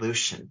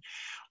solution?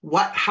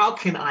 How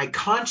can I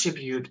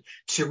contribute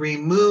to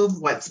remove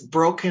what's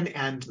broken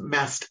and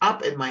messed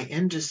up in my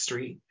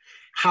industry?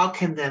 How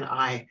can then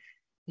I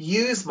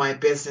use my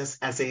business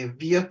as a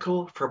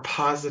vehicle for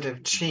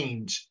positive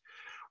change,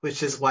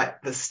 which is what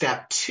the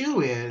step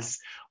 2 is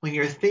when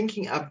you're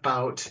thinking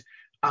about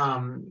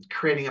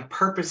creating a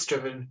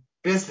purpose-driven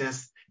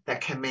business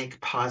that can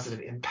make positive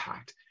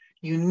impact.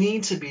 You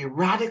need to be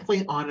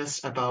radically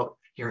honest about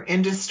your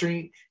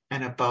industry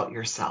and about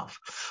yourself.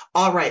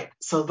 All right,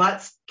 so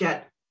let's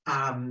take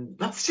our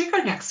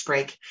next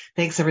break.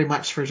 Thanks very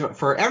much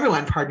for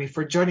everyone,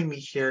 for joining me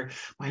here.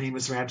 My name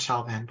is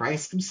Ranchelle Van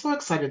Bryce. I'm so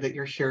excited that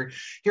you're here.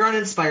 You're on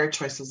Inspired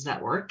Choices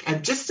Network.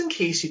 And just in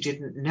case you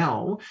didn't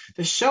know,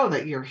 the show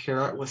that you're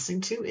here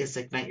listening to is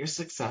Ignite Your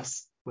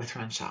Success with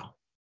Ranchelle.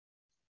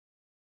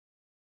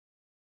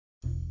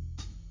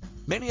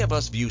 Many of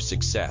us view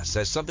success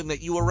as something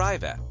that you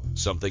arrive at,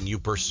 something you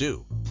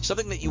pursue,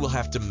 something that you will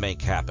have to make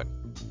happen.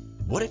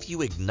 What if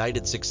you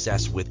ignited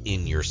success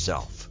within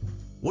yourself?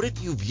 What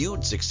if you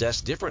viewed success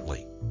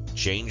differently?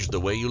 Changed the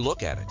way you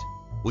look at it?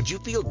 Would you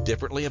feel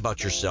differently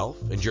about yourself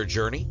and your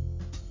journey?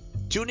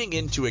 Tuning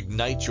in to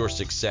Ignite Your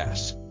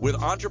Success with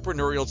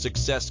entrepreneurial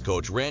success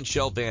coach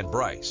Ranchelle Van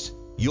Bryce,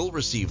 you'll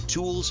receive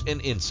tools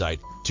and insight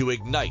to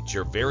ignite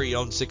your very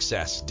own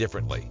success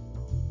differently.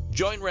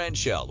 Join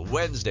Ranchelle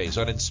Wednesdays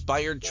on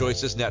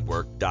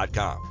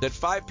InspiredChoicesNetwork.com at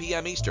 5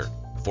 p.m. Eastern,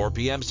 4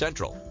 p.m.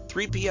 Central,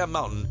 3 p.m.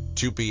 Mountain,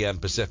 2 p.m.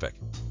 Pacific.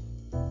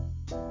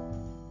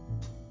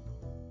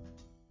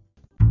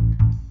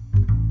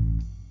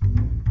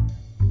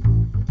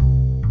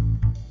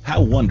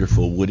 How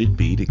wonderful would it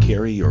be to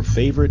carry your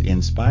favorite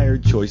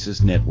Inspired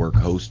Choices Network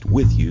host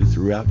with you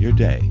throughout your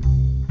day?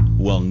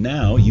 Well,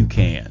 now you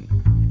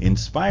can.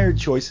 Inspired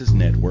Choices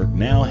Network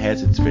now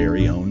has its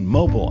very own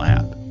mobile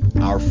app.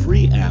 Our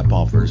free app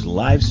offers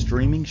live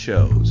streaming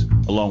shows,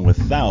 along with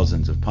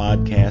thousands of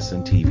podcasts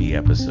and TV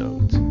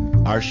episodes.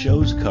 Our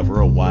shows cover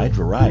a wide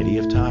variety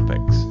of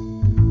topics.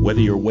 Whether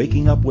you're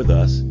waking up with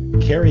us,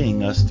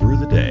 carrying us through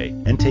the day,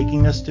 and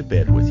taking us to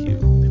bed with you,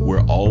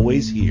 we're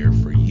always here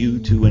for you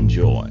to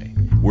enjoy.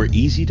 We're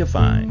easy to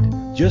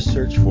find. Just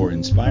search for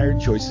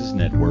Inspired Choices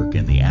Network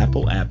in the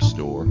Apple App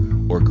Store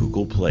or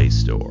Google Play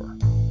Store.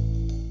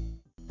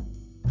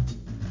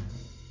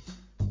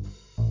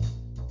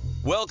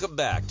 Welcome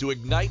back to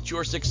Ignite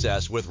Your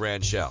Success with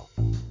Ranchelle.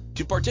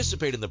 To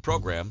participate in the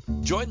program,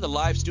 join the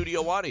live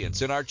studio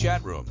audience in our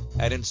chat room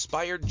at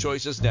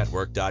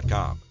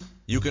InspiredChoicesNetwork.com.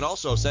 You can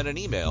also send an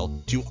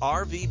email to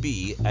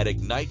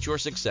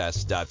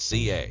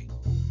rvb@igniteyoursuccess.ca.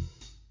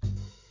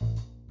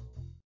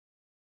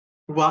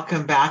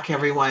 Welcome back,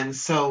 everyone.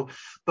 So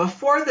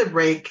before the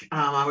break,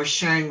 I was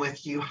sharing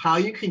with you how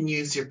you can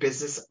use your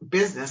business,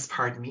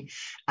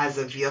 as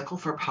a vehicle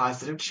for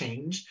positive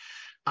change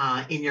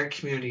in your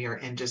community or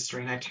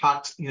industry. And I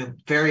talked,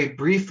 very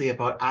briefly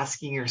about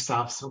asking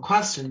yourself some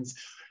questions.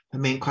 The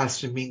main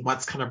question being,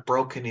 what's kind of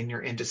broken in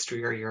your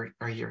industry or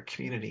your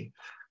community?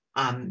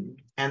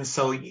 And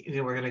so,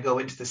 we're going to go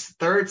into this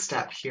third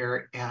step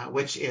here,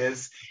 which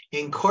is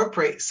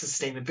incorporate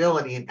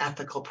sustainability and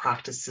ethical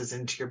practices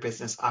into your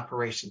business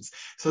operations.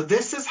 So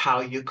this is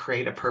how you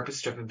create a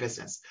purpose-driven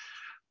business.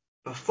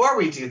 before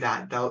we do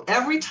that, though,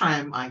 every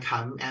time I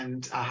come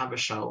and have a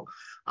show,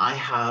 I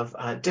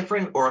have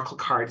different oracle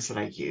cards that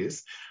I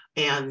use.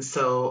 And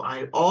so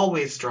I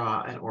always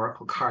draw an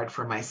oracle card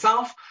for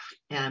myself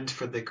and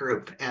for the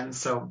group. And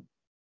so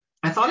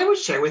I thought I would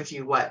share with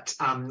you what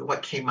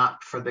came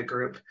up for the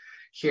group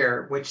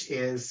here, which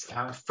is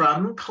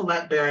from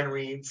Colette Baron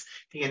Reid's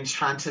The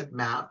Enchanted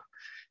Map.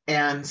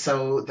 And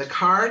so the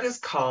card is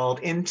called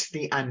Into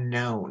the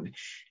Unknown.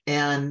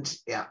 And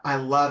yeah, I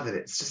love it.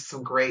 It's just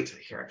some great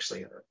here,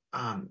 actually,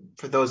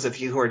 for those of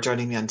you who are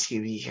joining me on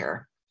TV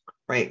here,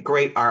 right?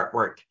 Great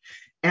artwork.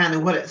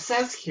 And what it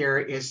says here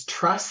is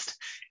trust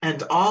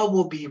and all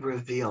will be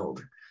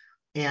revealed.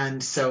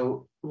 And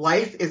so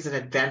life is an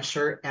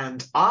adventure,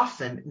 and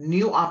often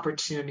new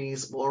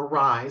opportunities will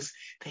arise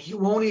that you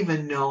won't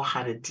even know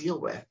how to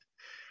deal with.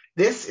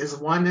 This is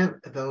one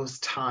of those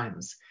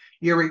times.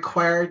 You're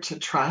required to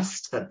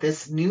trust that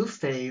this new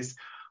phase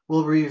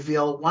will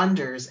reveal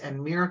wonders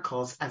and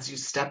miracles as you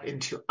step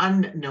into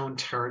unknown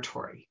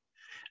territory.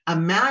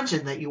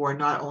 Imagine that you are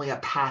not only a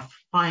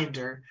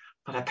pathfinder,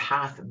 but a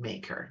path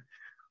maker.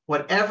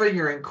 Whatever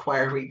your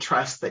inquiry,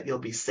 trust that you'll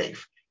be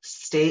safe.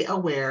 Stay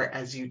aware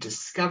as you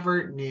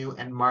discover new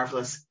and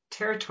marvelous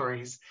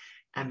territories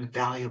and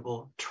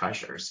valuable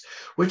treasures,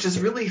 which is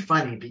really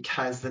funny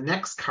because the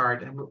next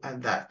card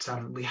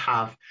that we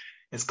have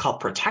is called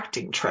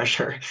Protecting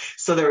Treasure.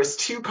 So there was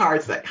two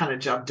cards that kind of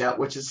jumped out,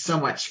 which is so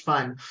much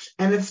fun.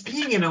 And it's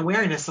being in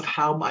awareness of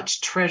how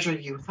much treasure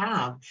you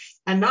have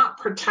and not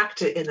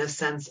protect it in a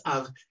sense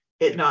of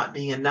it not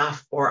being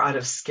enough or out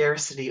of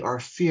scarcity or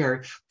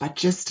fear, but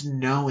just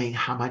knowing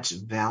how much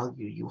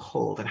value you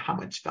hold and how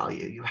much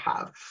value you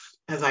have.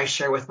 As I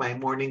share with my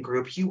morning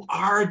group, you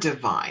are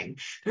divine.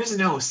 There's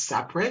no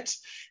separate.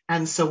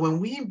 And so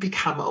when we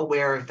become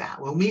aware of that,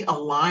 when we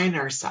align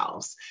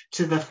ourselves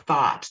to the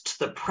thought, to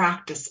the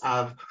practice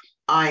of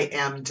I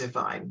am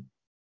divine.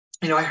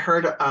 I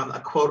heard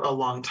a quote a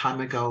long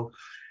time ago.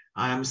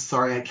 I'm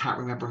sorry, I can't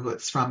remember who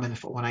it's from. And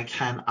when I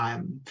can,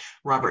 I'm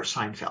Robert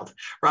Scheinfeld.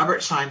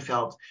 Robert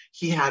Scheinfeld,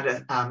 he had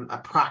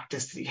a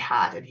practice that he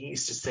had, and he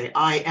used to say,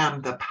 I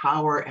am the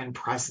power and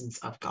presence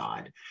of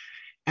God.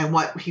 And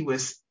what he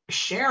was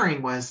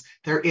sharing was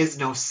there is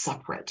no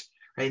separate,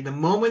 right? The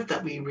moment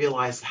that we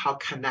realize how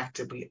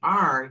connected we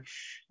are,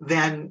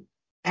 then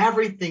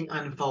everything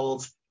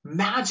unfolds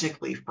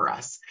magically for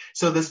us.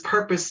 So this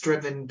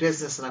purpose-driven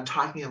business that I'm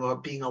talking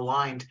about, being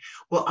aligned,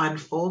 will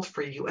unfold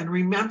for you. And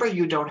remember,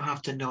 you don't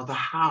have to know the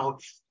how.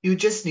 You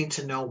just need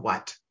to know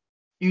what.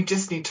 You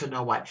just need to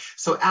know what.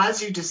 So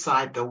as you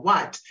decide the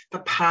what, the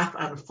path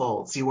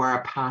unfolds. You are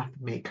a path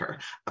maker,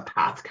 a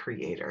path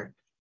creator,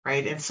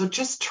 right? And so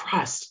just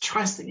trust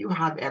that you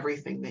have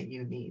everything that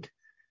you need,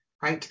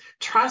 right?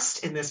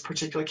 Trust in this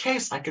particular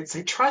case, I could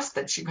say trust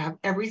that you have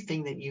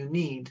everything that you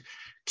need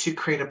to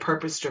create a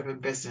purpose-driven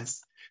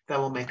business that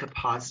will make a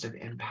positive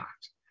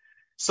impact.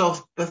 So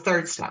the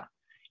third step,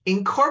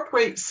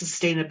 incorporate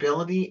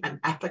sustainability and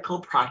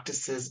ethical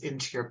practices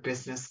into your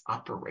business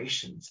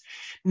operations.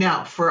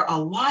 Now, for a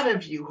lot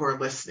of you who are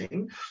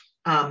listening,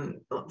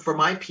 for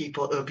my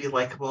people, it would be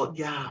like, well,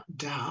 yeah,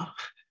 duh,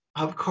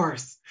 of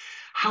course.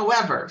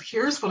 However,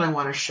 here's what I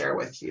want to share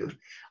with you.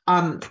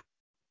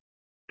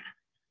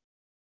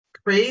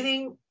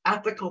 Creating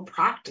ethical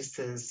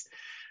practices,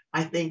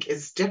 I think,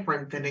 is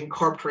different than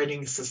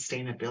incorporating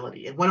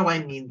sustainability. And what do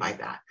I mean by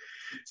that?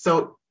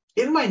 So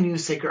in my new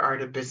Sacred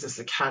Art of Business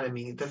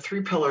Academy, the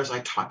three pillars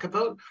I talk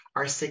about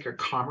are sacred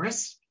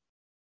commerce,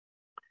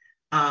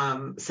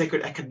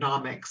 sacred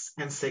economics,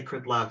 and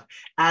sacred love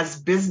as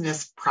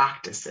business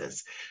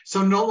practices.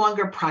 So no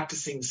longer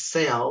practicing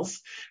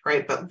sales,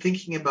 right? But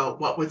thinking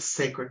about what would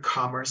sacred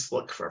commerce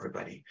look for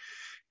everybody.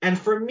 And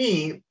for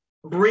me,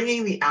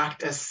 bringing the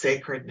act of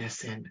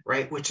sacredness in,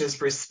 right? Which is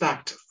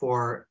respect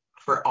for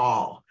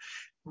all,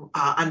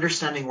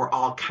 understanding we're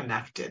all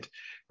connected,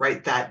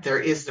 right? That there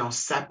is no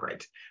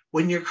separate.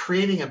 When you're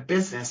creating a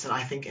business, and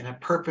I think in a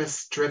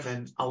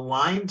purpose-driven,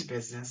 aligned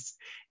business,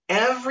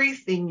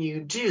 everything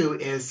you do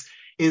is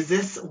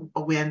this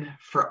a win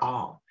for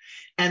all?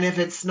 And if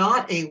it's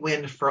not a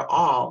win for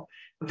all,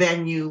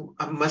 then you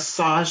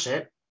massage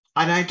it.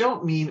 And I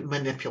don't mean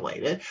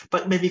manipulate it,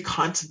 but maybe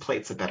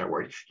contemplate's a better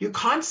word. You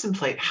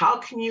contemplate, how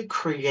can you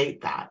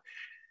create that,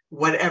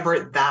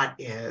 whatever that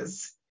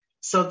is,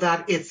 so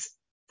that it's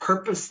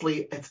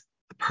purposely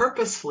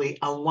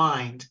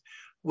aligned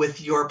with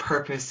your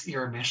purpose,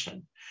 your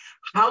mission.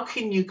 How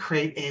can you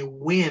create a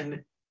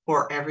win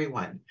for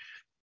everyone?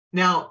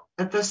 Now,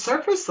 at the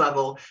surface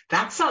level,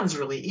 that sounds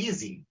really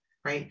easy,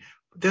 right?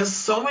 There's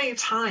so many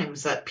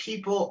times that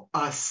people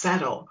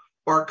settle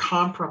or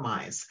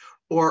compromise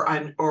or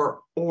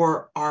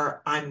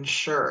are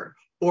unsure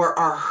or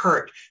are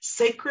hurt.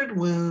 Sacred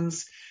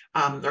wounds,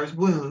 there's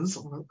wounds,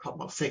 we'll call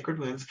them sacred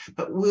wounds,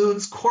 but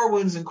wounds, core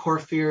wounds and core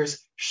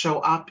fears show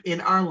up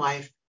in our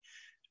life,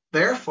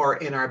 therefore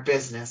in our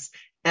business,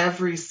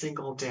 every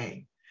single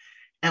day.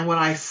 And what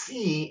I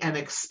see and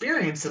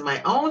experience in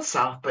my own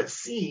self, but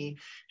see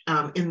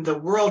in the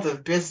world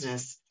of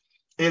business,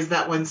 is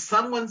that when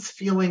someone's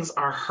feelings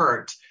are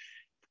hurt,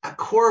 a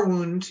core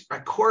wound, a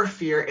core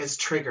fear is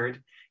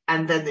triggered,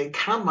 and then they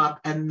come up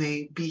and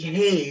they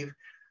behave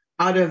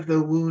out of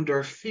the wound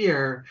or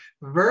fear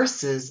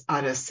versus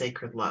out of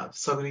sacred love.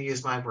 So I'm going to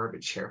use my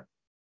verbiage here.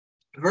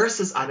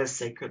 Versus out of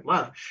sacred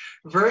love,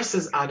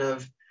 versus out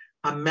of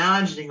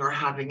imagining or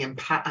having an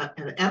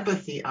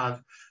empathy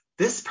of,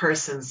 this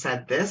person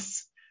said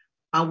this,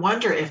 I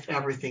wonder if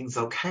everything's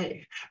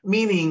okay.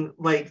 Meaning,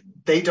 like,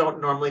 they don't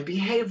normally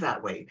behave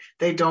that way.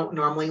 They don't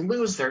normally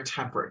lose their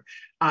temper.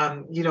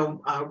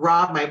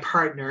 Rob, my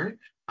partner,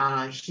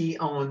 he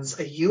owns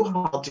a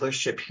U-Haul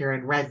dealership here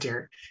in Red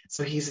Deer.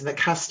 So he's in the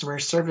customer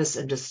service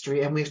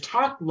industry. And we've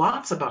talked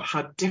lots about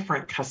how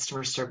different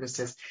customer service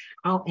is,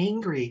 how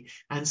angry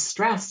and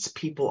stressed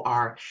people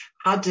are,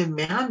 how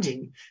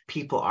demanding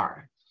people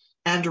are.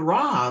 And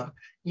Rob,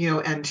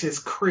 and his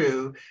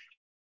crew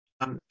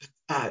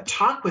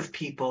talk with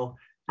people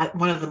at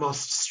one of the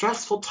most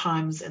stressful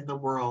times in the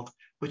world,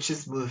 which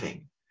is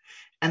moving.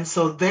 And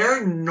so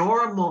their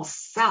normal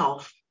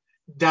self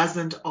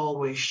doesn't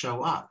always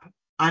show up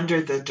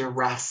under the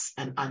duress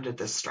and under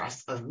the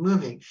stress of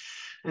moving.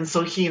 And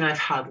so he and I've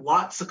had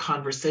lots of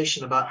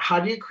conversation about how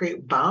do you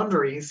create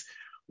boundaries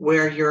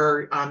where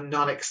you're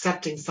not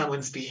accepting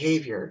someone's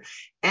behavior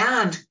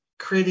and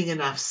creating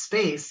enough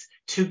space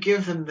to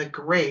give them the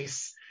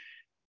grace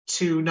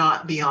to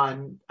not be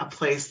on a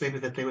place maybe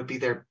that they would be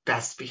their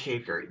best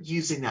behavior,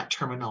 using that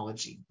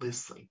terminology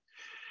loosely.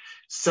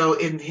 So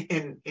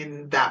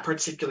in that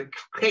particular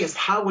case,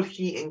 how would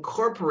he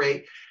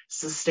incorporate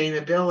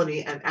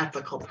sustainability and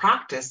ethical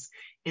practice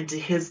into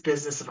his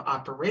business of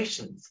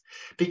operations?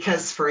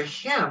 Because for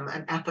him,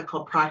 an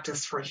ethical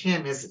practice for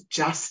him is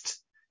just.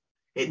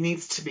 It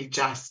needs to be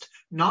just,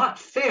 not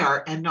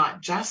fair and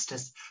not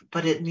justice,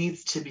 but it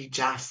needs to be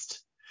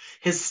just.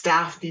 His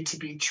staff need to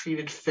be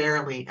treated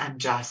fairly and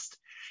just.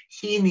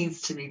 He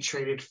needs to be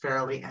treated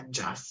fairly and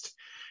just.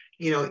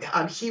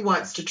 He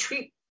wants to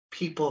treat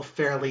people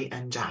fairly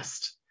and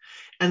just.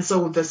 And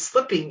so the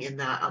slipping in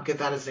that, I'll give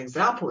that as an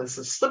example, is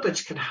the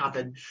slippage can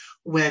happen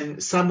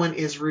when someone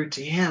is rude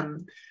to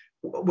him.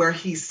 Where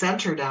he's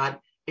centered at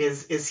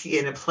is he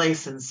in a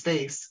place and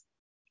space,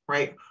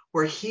 right,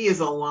 where he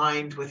is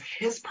aligned with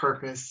his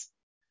purpose,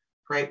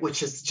 right,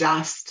 which is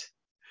just.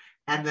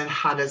 And then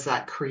how does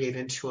that create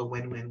into a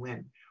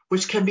win-win-win,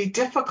 which can be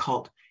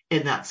difficult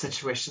in that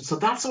situation. So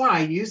that's why I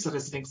use it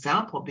as an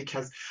example,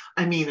 because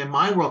in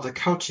my world of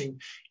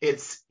coaching,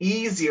 it's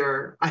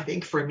easier, I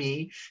think, for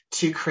me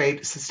to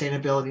create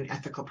sustainability and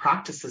ethical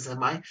practices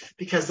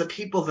because the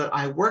people that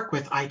I work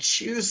with, I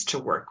choose to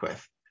work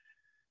with,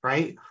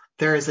 right?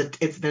 There's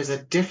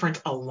a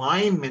different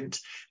alignment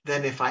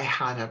than if I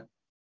had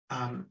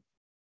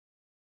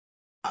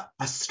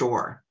a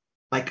store,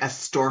 like a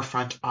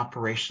storefront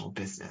operational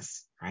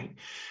business, right?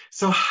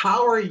 So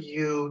how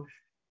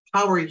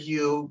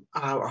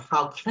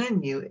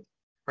can you,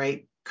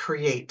 right,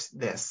 create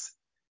this?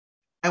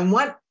 And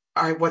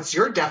what's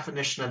your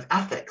definition of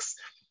ethics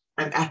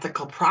and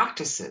ethical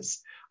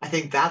practices? I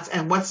think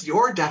and what's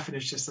your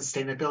definition of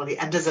sustainability?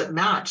 And does it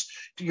match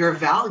your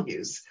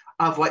values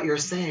of what you're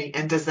saying?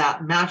 And does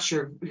that match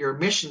your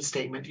mission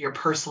statement, your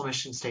personal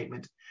mission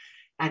statement?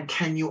 And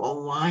can you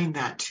align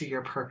that to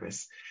your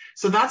purpose?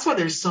 So that's why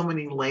there's so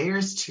many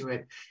layers to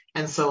it.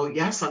 And so,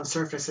 yes, on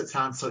surface, it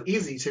sounds so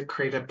easy to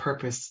create a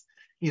purpose,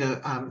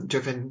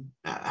 driven,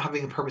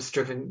 having a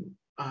purpose-driven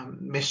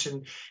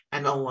mission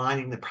and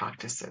aligning the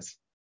practices.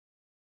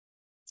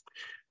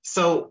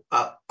 So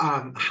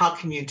how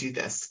can you do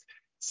this?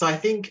 So I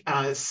think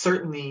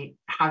certainly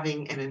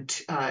having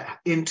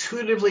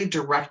intuitively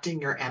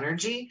directing your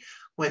energy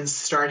when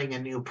starting a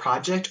new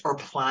project or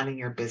planning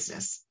your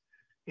business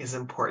is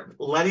important.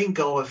 Letting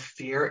go of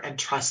fear and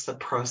trust the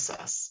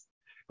process,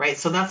 right?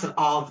 So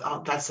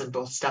that's in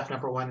both step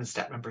number 1 and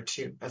step number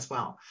 2 as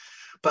well.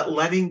 But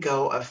letting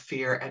go of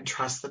fear and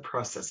trust the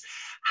process.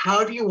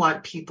 How do you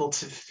want people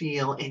to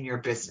feel in your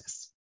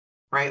business,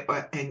 right?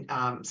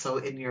 So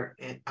in your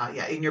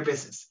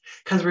business,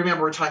 because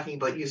remember, we're talking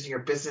about using your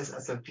business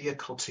as a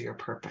vehicle to your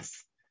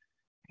purpose.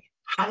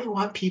 How do you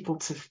want people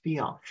to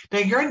feel? Now,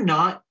 you're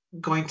not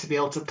going to be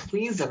able to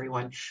please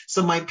everyone.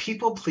 So my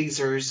people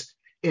pleasers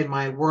in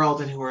my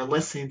world and who are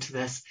listening to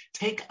this,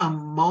 take a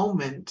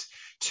moment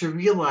to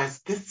realize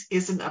this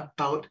isn't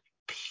about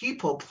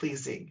people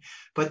pleasing,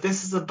 but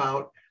this is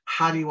about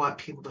how do you want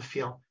people to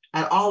feel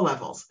at all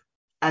levels,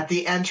 at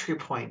the entry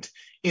point,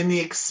 in the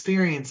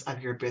experience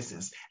of your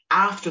business,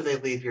 after they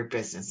leave your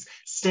business,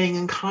 staying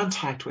in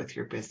contact with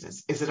your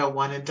business. Is it a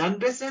one and done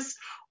business,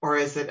 or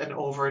is it an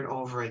over and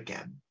over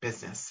again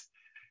business?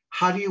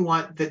 How do you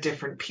want the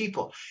different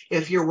people?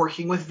 If you're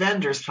working with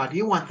vendors, how do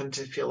you want them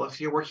to feel? If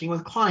you're working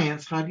with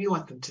clients, how do you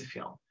want them to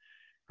feel,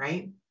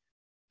 right?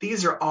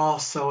 These are all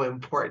so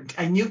important.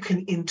 And you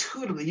can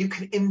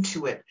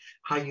intuit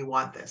how you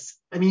want this.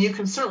 You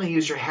can certainly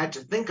use your head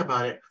to think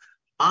about it.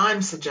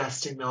 I'm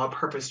suggesting, though, a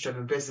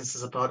purpose-driven business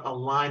is about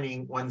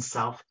aligning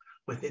oneself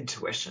with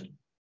intuition,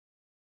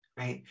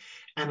 right?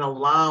 And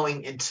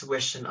allowing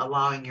intuition,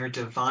 allowing your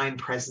divine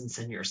presence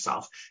in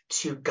yourself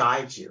to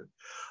guide you.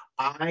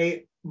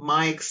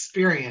 My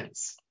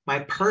experience My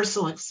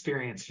personal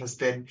experience has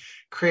been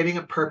creating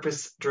a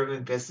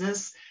purpose-driven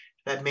business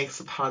that makes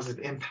a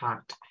positive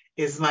impact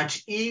is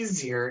much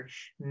easier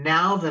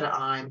now that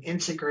I'm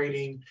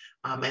integrating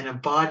and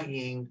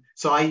embodying.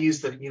 So I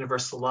use the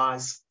universal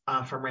laws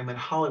from Raymond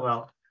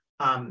Hollowell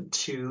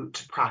to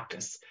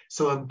practice.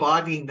 So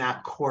embodying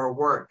that core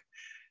work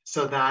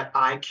so that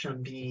I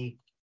can be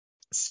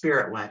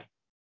spirit-led,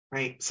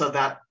 right? So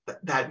that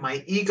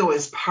my ego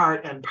is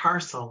part and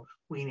parcel.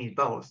 We need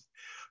both.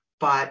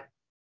 But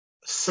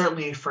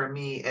certainly for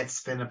me,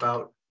 it's been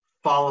about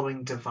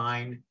following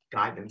divine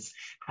guidance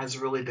has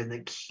really been the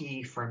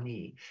key for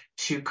me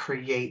to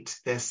create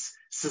this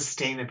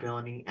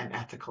sustainability and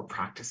ethical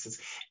practices.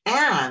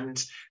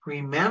 And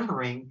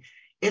remembering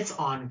it's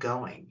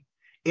ongoing.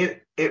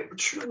 It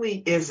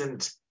truly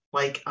isn't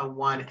like a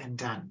one and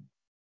done,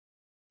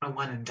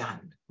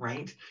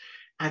 right?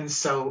 And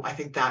so I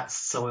think that's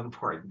so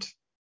important.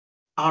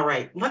 All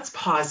right, let's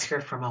pause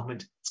here for a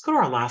moment. Let's go to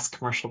our last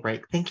commercial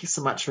break. Thank you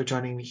so much for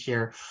joining me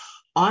here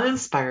on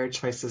Inspired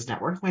Choices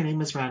Network. My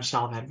name is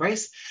Ranchelle Van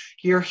Bryce.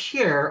 You're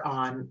here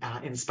on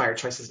Inspired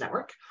Choices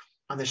Network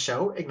on the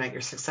show, Ignite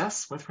Your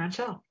Success with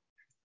Ranchelle.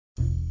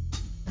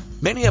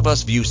 Many of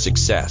us view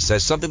success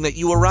as something that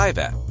you arrive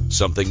at,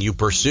 something you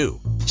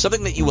pursue,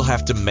 something that you will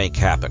have to make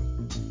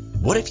happen.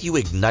 What if you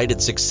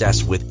ignited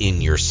success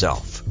within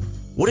yourself?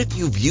 What if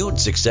you viewed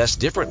success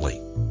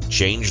differently,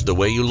 changed the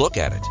way you look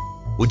at it?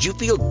 Would you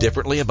feel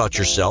differently about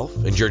yourself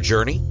and your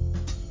journey?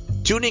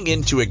 Tuning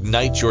in to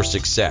Ignite Your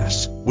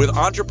Success with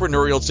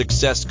entrepreneurial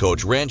success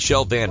coach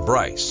Ranchelle Van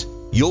Bryce,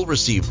 you'll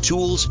receive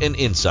tools and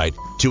insight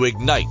to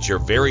ignite your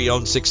very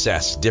own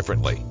success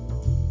differently.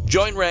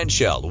 Join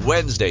Ranchelle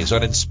Wednesdays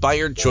on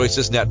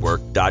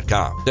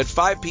InspiredChoicesNetwork.com at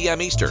 5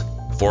 p.m. Eastern,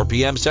 4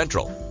 p.m.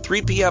 Central,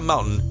 3 p.m.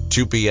 Mountain,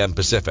 2 p.m.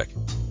 Pacific.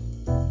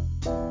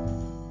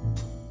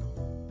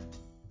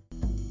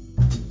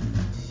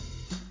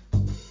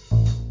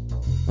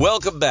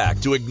 Welcome back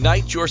to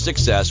Ignite Your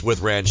Success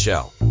with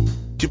Ranchelle.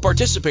 To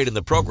participate in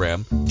the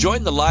program,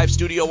 join the live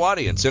studio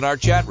audience in our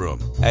chat room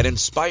at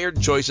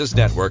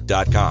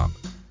InspiredChoicesNetwork.com.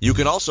 You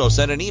can also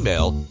send an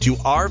email to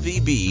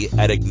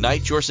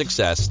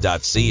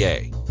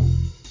rvb@igniteyoursuccess.ca.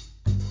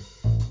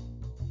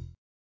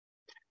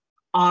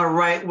 All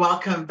right,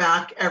 welcome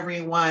back,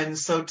 everyone.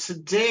 So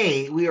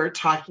today we are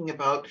talking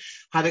about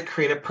how to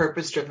create a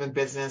purpose-driven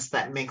business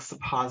that makes a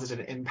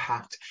positive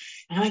impact.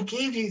 And I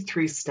gave you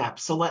 3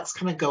 steps, so let's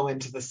kind of go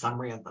into the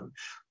summary of them.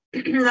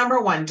 Number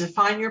 1,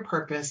 define your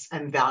purpose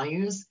and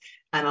values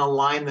and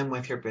align them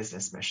with your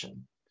business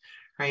mission,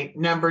 right?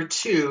 Number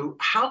 2,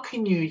 how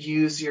can you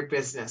use your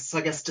business? So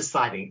I guess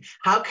deciding,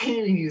 how can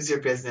you use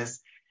your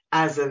business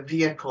as a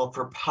vehicle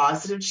for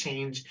positive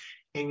change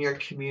in your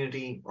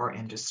community or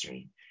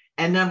industry?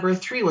 And number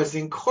 3 was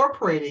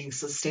incorporating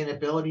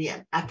sustainability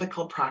and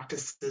ethical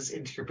practices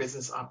into your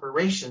business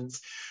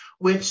operations,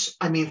 which,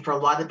 I mean, for a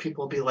lot of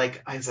people be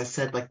like, as I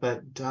said, like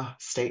the duh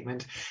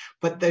statement,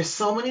 but there's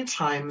so many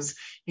times,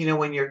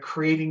 when you're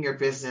creating your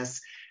business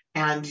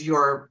and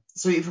so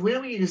if we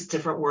don't use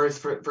different words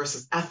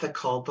versus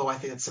ethical, though I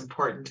think it's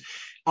important,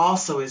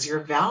 also is your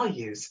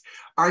values.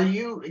 Are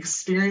you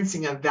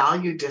experiencing a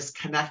value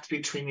disconnect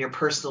between your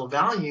personal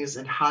values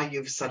and how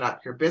you've set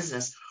up your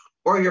business,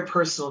 or your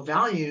personal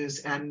values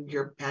and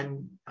your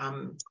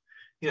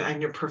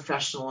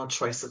professional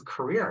choice of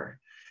career?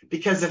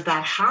 Because if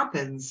that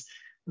happens,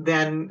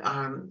 then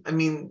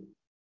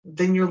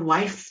then your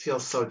life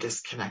feels so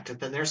disconnected.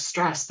 Then there's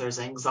stress, there's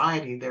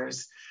anxiety,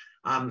 there's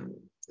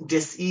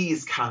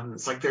dis-ease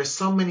comes. Like there's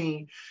so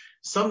many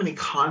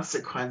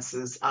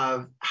consequences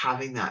of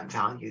having that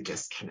value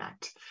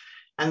disconnect.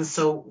 And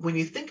so when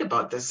you think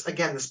about this,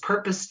 again, this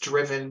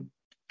purpose-driven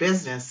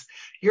business,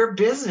 your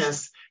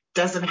business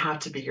doesn't have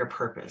to be your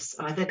purpose.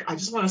 And I think I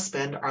just want to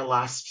spend our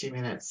last few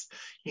minutes,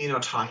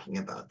 talking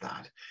about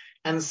that.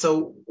 And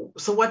so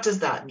what does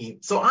that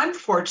mean? So I'm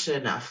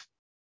fortunate enough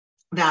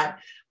that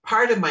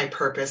part of my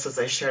purpose, as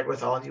I shared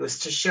with all of you, is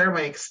to share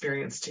my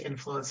experience to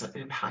influence and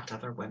impact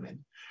other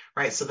women,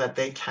 right? So that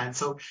they can,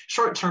 so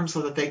short term,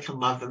 so that they can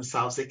love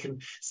themselves, they can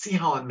see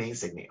how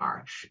amazing they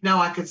are.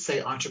 Now I could say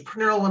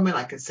entrepreneurial women,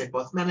 I could say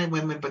both men and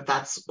women, but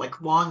that's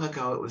like long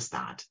ago it was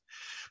that.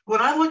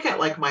 When I look at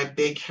like my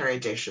big, hairy,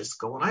 audacious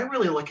goal, and I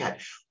really look at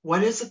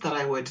what is it that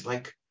I would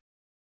like,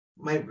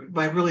 my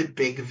really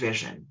big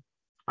vision,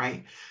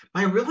 right?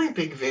 My really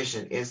big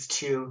vision is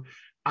to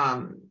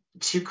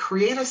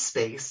create a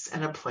space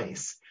and a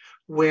place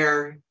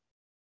where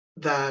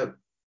the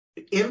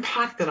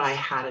impact that I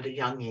had at a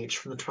young age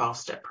from the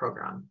 12-step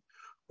program,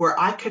 where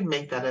I could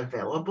make that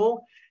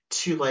available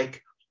to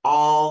like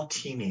all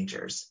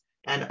teenagers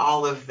and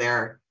all of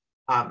their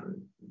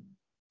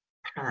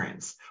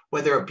parents,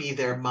 whether it be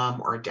their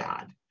mom or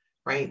dad,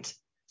 right?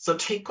 So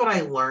take what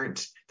I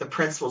learned, the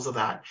principles of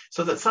that,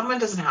 so that someone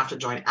doesn't have to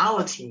join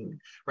Alateen,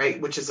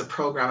 right, which is a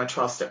program, a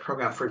 12-step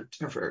program for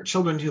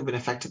children who've been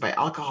affected by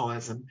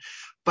alcoholism,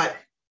 but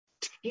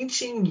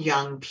teaching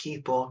young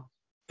people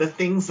the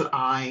things that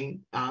I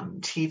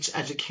teach,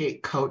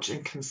 educate, coach,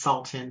 and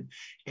consult in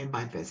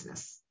my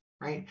business,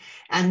 right?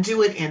 And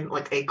do it in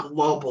like a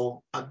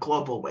global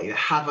way, to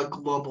have a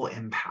global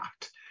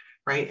impact,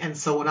 right? And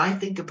so when I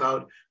think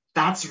about,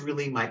 that's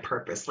really my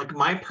purpose. Like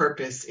my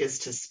purpose is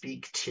to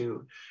speak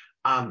to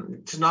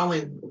not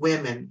only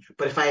women,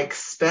 but if I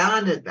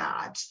expanded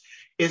that,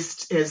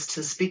 is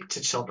to speak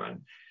to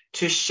children,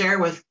 to share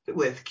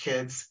with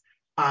kids,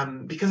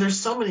 because there's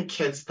so many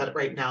kids that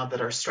right now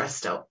that are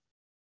stressed out.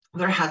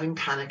 They're having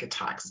panic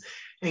attacks,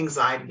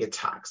 anxiety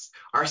attacks,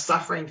 are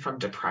suffering from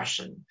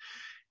depression.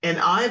 And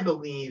I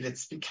believe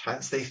it's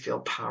because they feel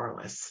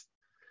powerless,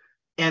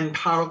 and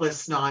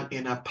powerless not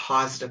in a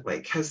positive way,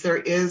 because there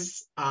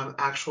is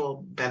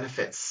actual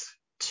benefits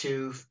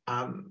to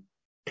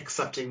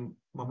accepting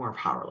when we're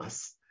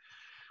powerless,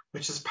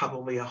 which is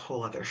probably a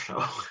whole other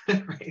show,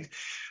 right?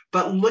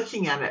 But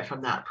looking at it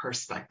from that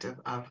perspective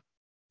of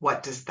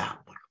what does that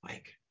look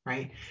like,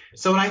 right?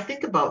 So when I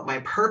think about my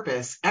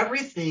purpose,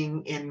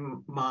 everything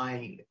in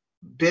my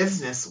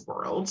business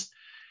world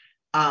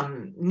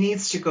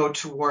needs to go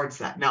towards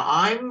that. Now,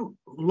 I'm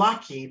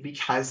lucky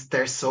because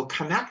they're so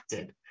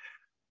connected.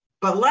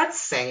 But let's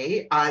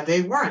say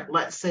they weren't.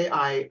 Let's say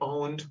I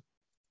owned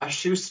a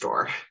shoe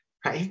store,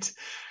 right?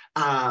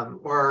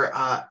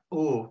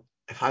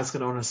 If I was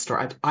going to own a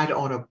store, I'd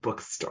own a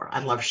bookstore. I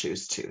love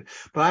shoes too,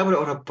 but I would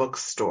own a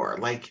bookstore,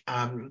 like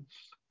a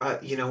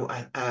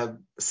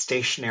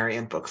stationery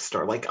and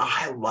bookstore. Like,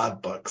 I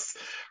love books,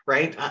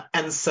 right?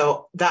 And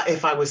so that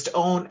if I was to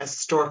own a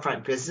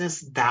storefront business,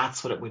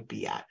 that's what it would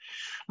be at.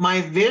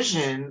 My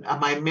vision,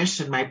 my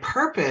mission, my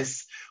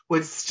purpose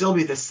would still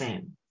be the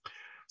same.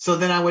 So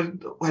then I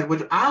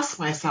would ask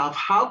myself,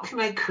 how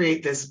can I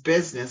create this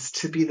business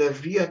to be the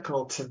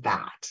vehicle to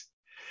that?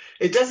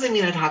 It doesn't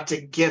mean I'd have to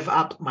give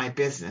up my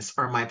business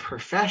or my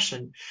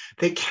profession.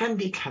 They can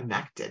be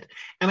connected.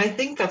 And I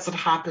think that's what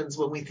happens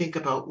when we think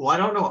about, well, I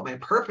don't know what my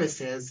purpose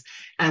is.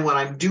 And what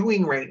I'm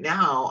doing right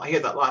now, I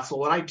hear that lots. Well,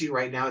 what I do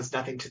right now has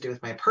nothing to do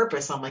with my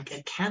purpose. I'm like,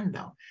 it can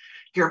though.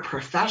 Your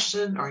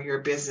profession or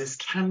your business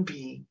can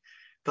be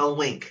the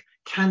link,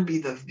 can be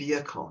the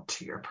vehicle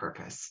to your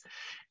purpose.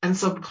 And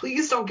so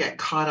please don't get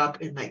caught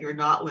up in that you're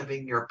not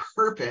living your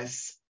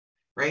purpose,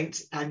 right?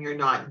 And you're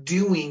not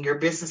doing, your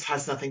business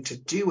has nothing to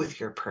do with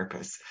your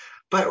purpose,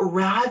 but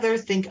rather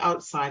think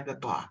outside the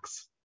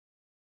box.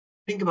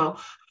 Think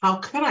about, how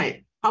could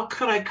I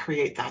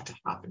create that to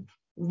happen?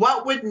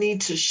 What would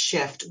need to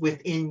shift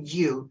within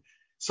you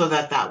so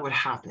that would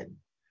happen,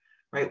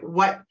 right?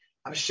 What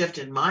a shift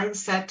in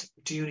mindset?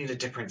 Do you need a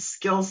different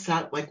skill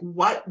set? Like,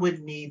 what would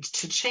need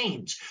to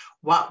change?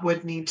 What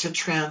would need to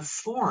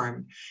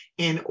transform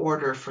in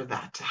order for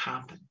that to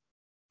happen?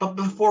 But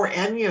before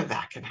any of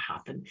that can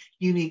happen,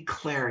 you need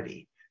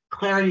clarity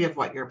of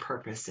what your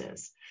purpose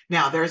is.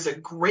 Now, there's a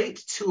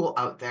great tool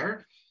out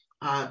there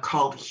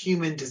called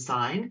Human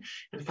Design.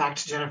 In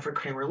fact, Jennifer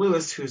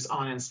Kramer-Lewis, who's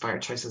on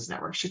Inspired Choices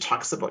Network, she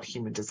talks about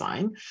human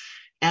design.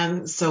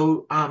 And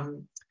so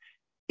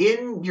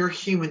in your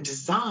human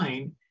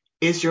design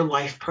is your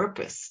life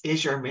purpose,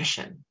 is your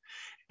mission.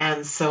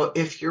 And so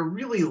if you're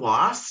really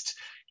lost,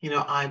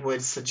 I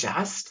would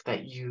suggest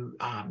that you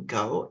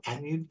go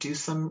and you do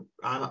some,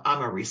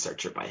 I'm a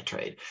researcher by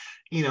trade,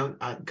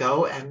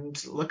 go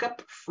and look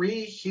up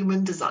free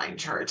human design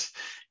chart,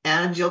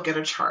 and you'll get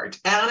a chart,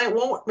 and it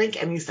won't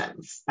make any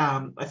sense.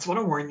 I just want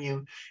to warn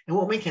you, it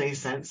won't make any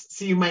sense.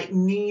 So you might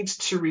need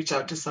to reach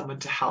out to someone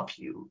to help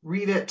you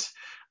read it.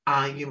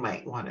 You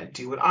might want to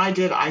do what I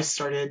did. I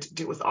started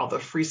with all the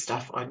free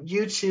stuff on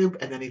YouTube,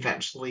 and then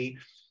eventually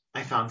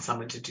I found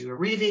someone to do a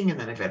reading, and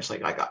then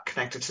eventually I got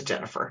connected to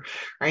Jennifer,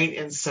 right?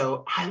 And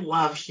so I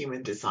love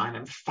human design.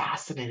 I'm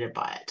fascinated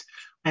by it.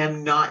 I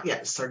am not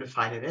yet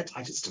certified in it.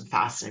 I just am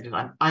fascinated.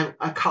 I'm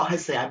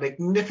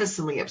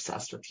magnificently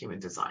obsessed with human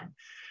design.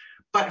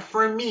 But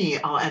for me,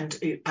 I'll end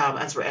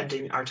as we're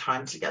ending our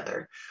time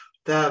together.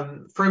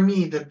 For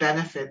me, the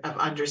benefit of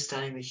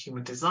understanding the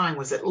human design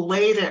was it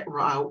laid it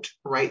out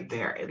right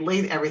there. It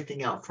laid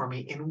everything out for me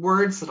in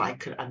words that I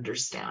could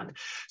understand.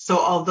 So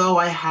although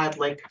I had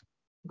like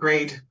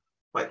grade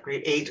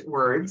 8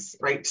 words,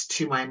 right,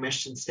 to my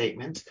mission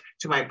statement,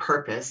 to my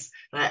purpose,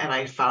 and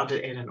I found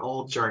it in an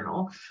old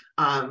journal,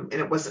 and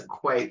it wasn't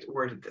quite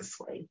worded this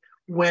way.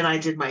 When I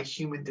did my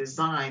human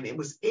design, it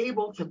was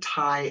able to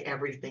tie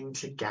everything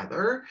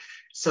together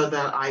so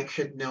that I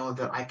could know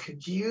that I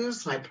could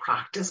use my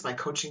practice, my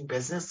coaching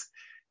business,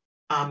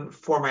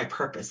 for my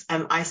purpose.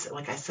 And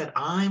like I said,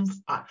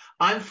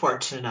 I'm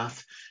fortunate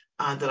enough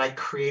that I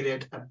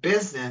created a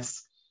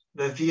business,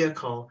 the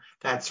vehicle,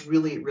 that's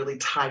really, really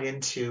tied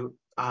into,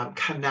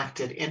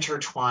 connected,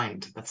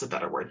 intertwined. That's a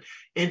better word,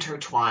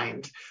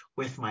 intertwined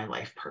with my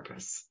life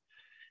purpose.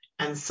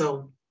 And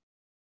so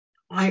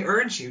I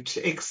urge you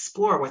to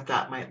explore what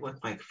that might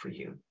look like for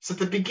you. So at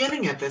the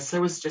beginning of this,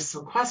 there was just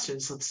some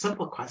questions, some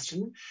simple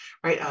question,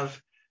 right, of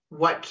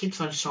what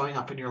keeps on showing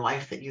up in your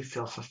life that you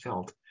feel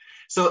fulfilled.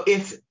 So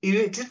if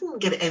you didn't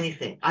get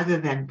anything other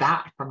than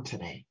that from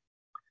today,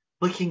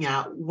 looking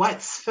at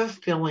what's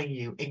fulfilling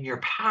you in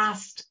your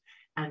past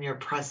and your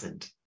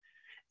present,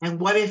 and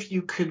what if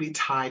you could be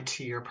tied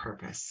to your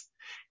purpose?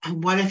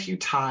 And what if you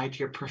tied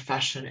your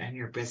profession and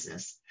your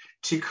business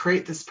to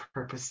create this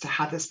purpose, to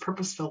have this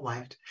purposeful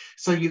life,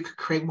 so you could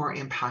create more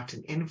impact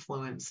and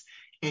influence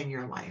in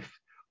your life?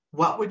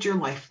 What would your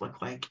life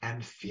look like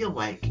and feel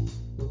like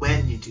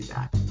when you do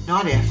that?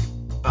 Not if,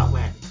 but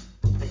when.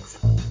 Thanks.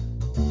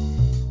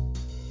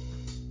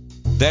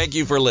 Thank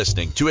you for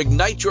listening to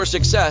Ignite Your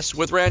Success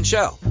with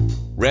Ranchelle.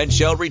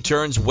 Ranchelle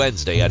returns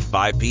Wednesday at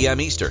 5 p.m.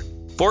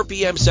 Eastern, 4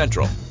 p.m.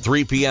 Central,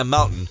 3 p.m.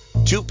 Mountain,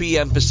 2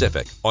 p.m.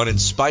 Pacific on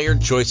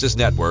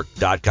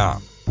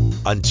InspiredChoicesNetwork.com.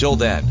 Until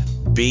then,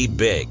 be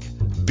big,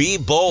 be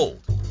bold,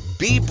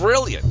 be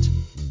brilliant,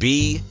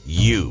 be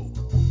you.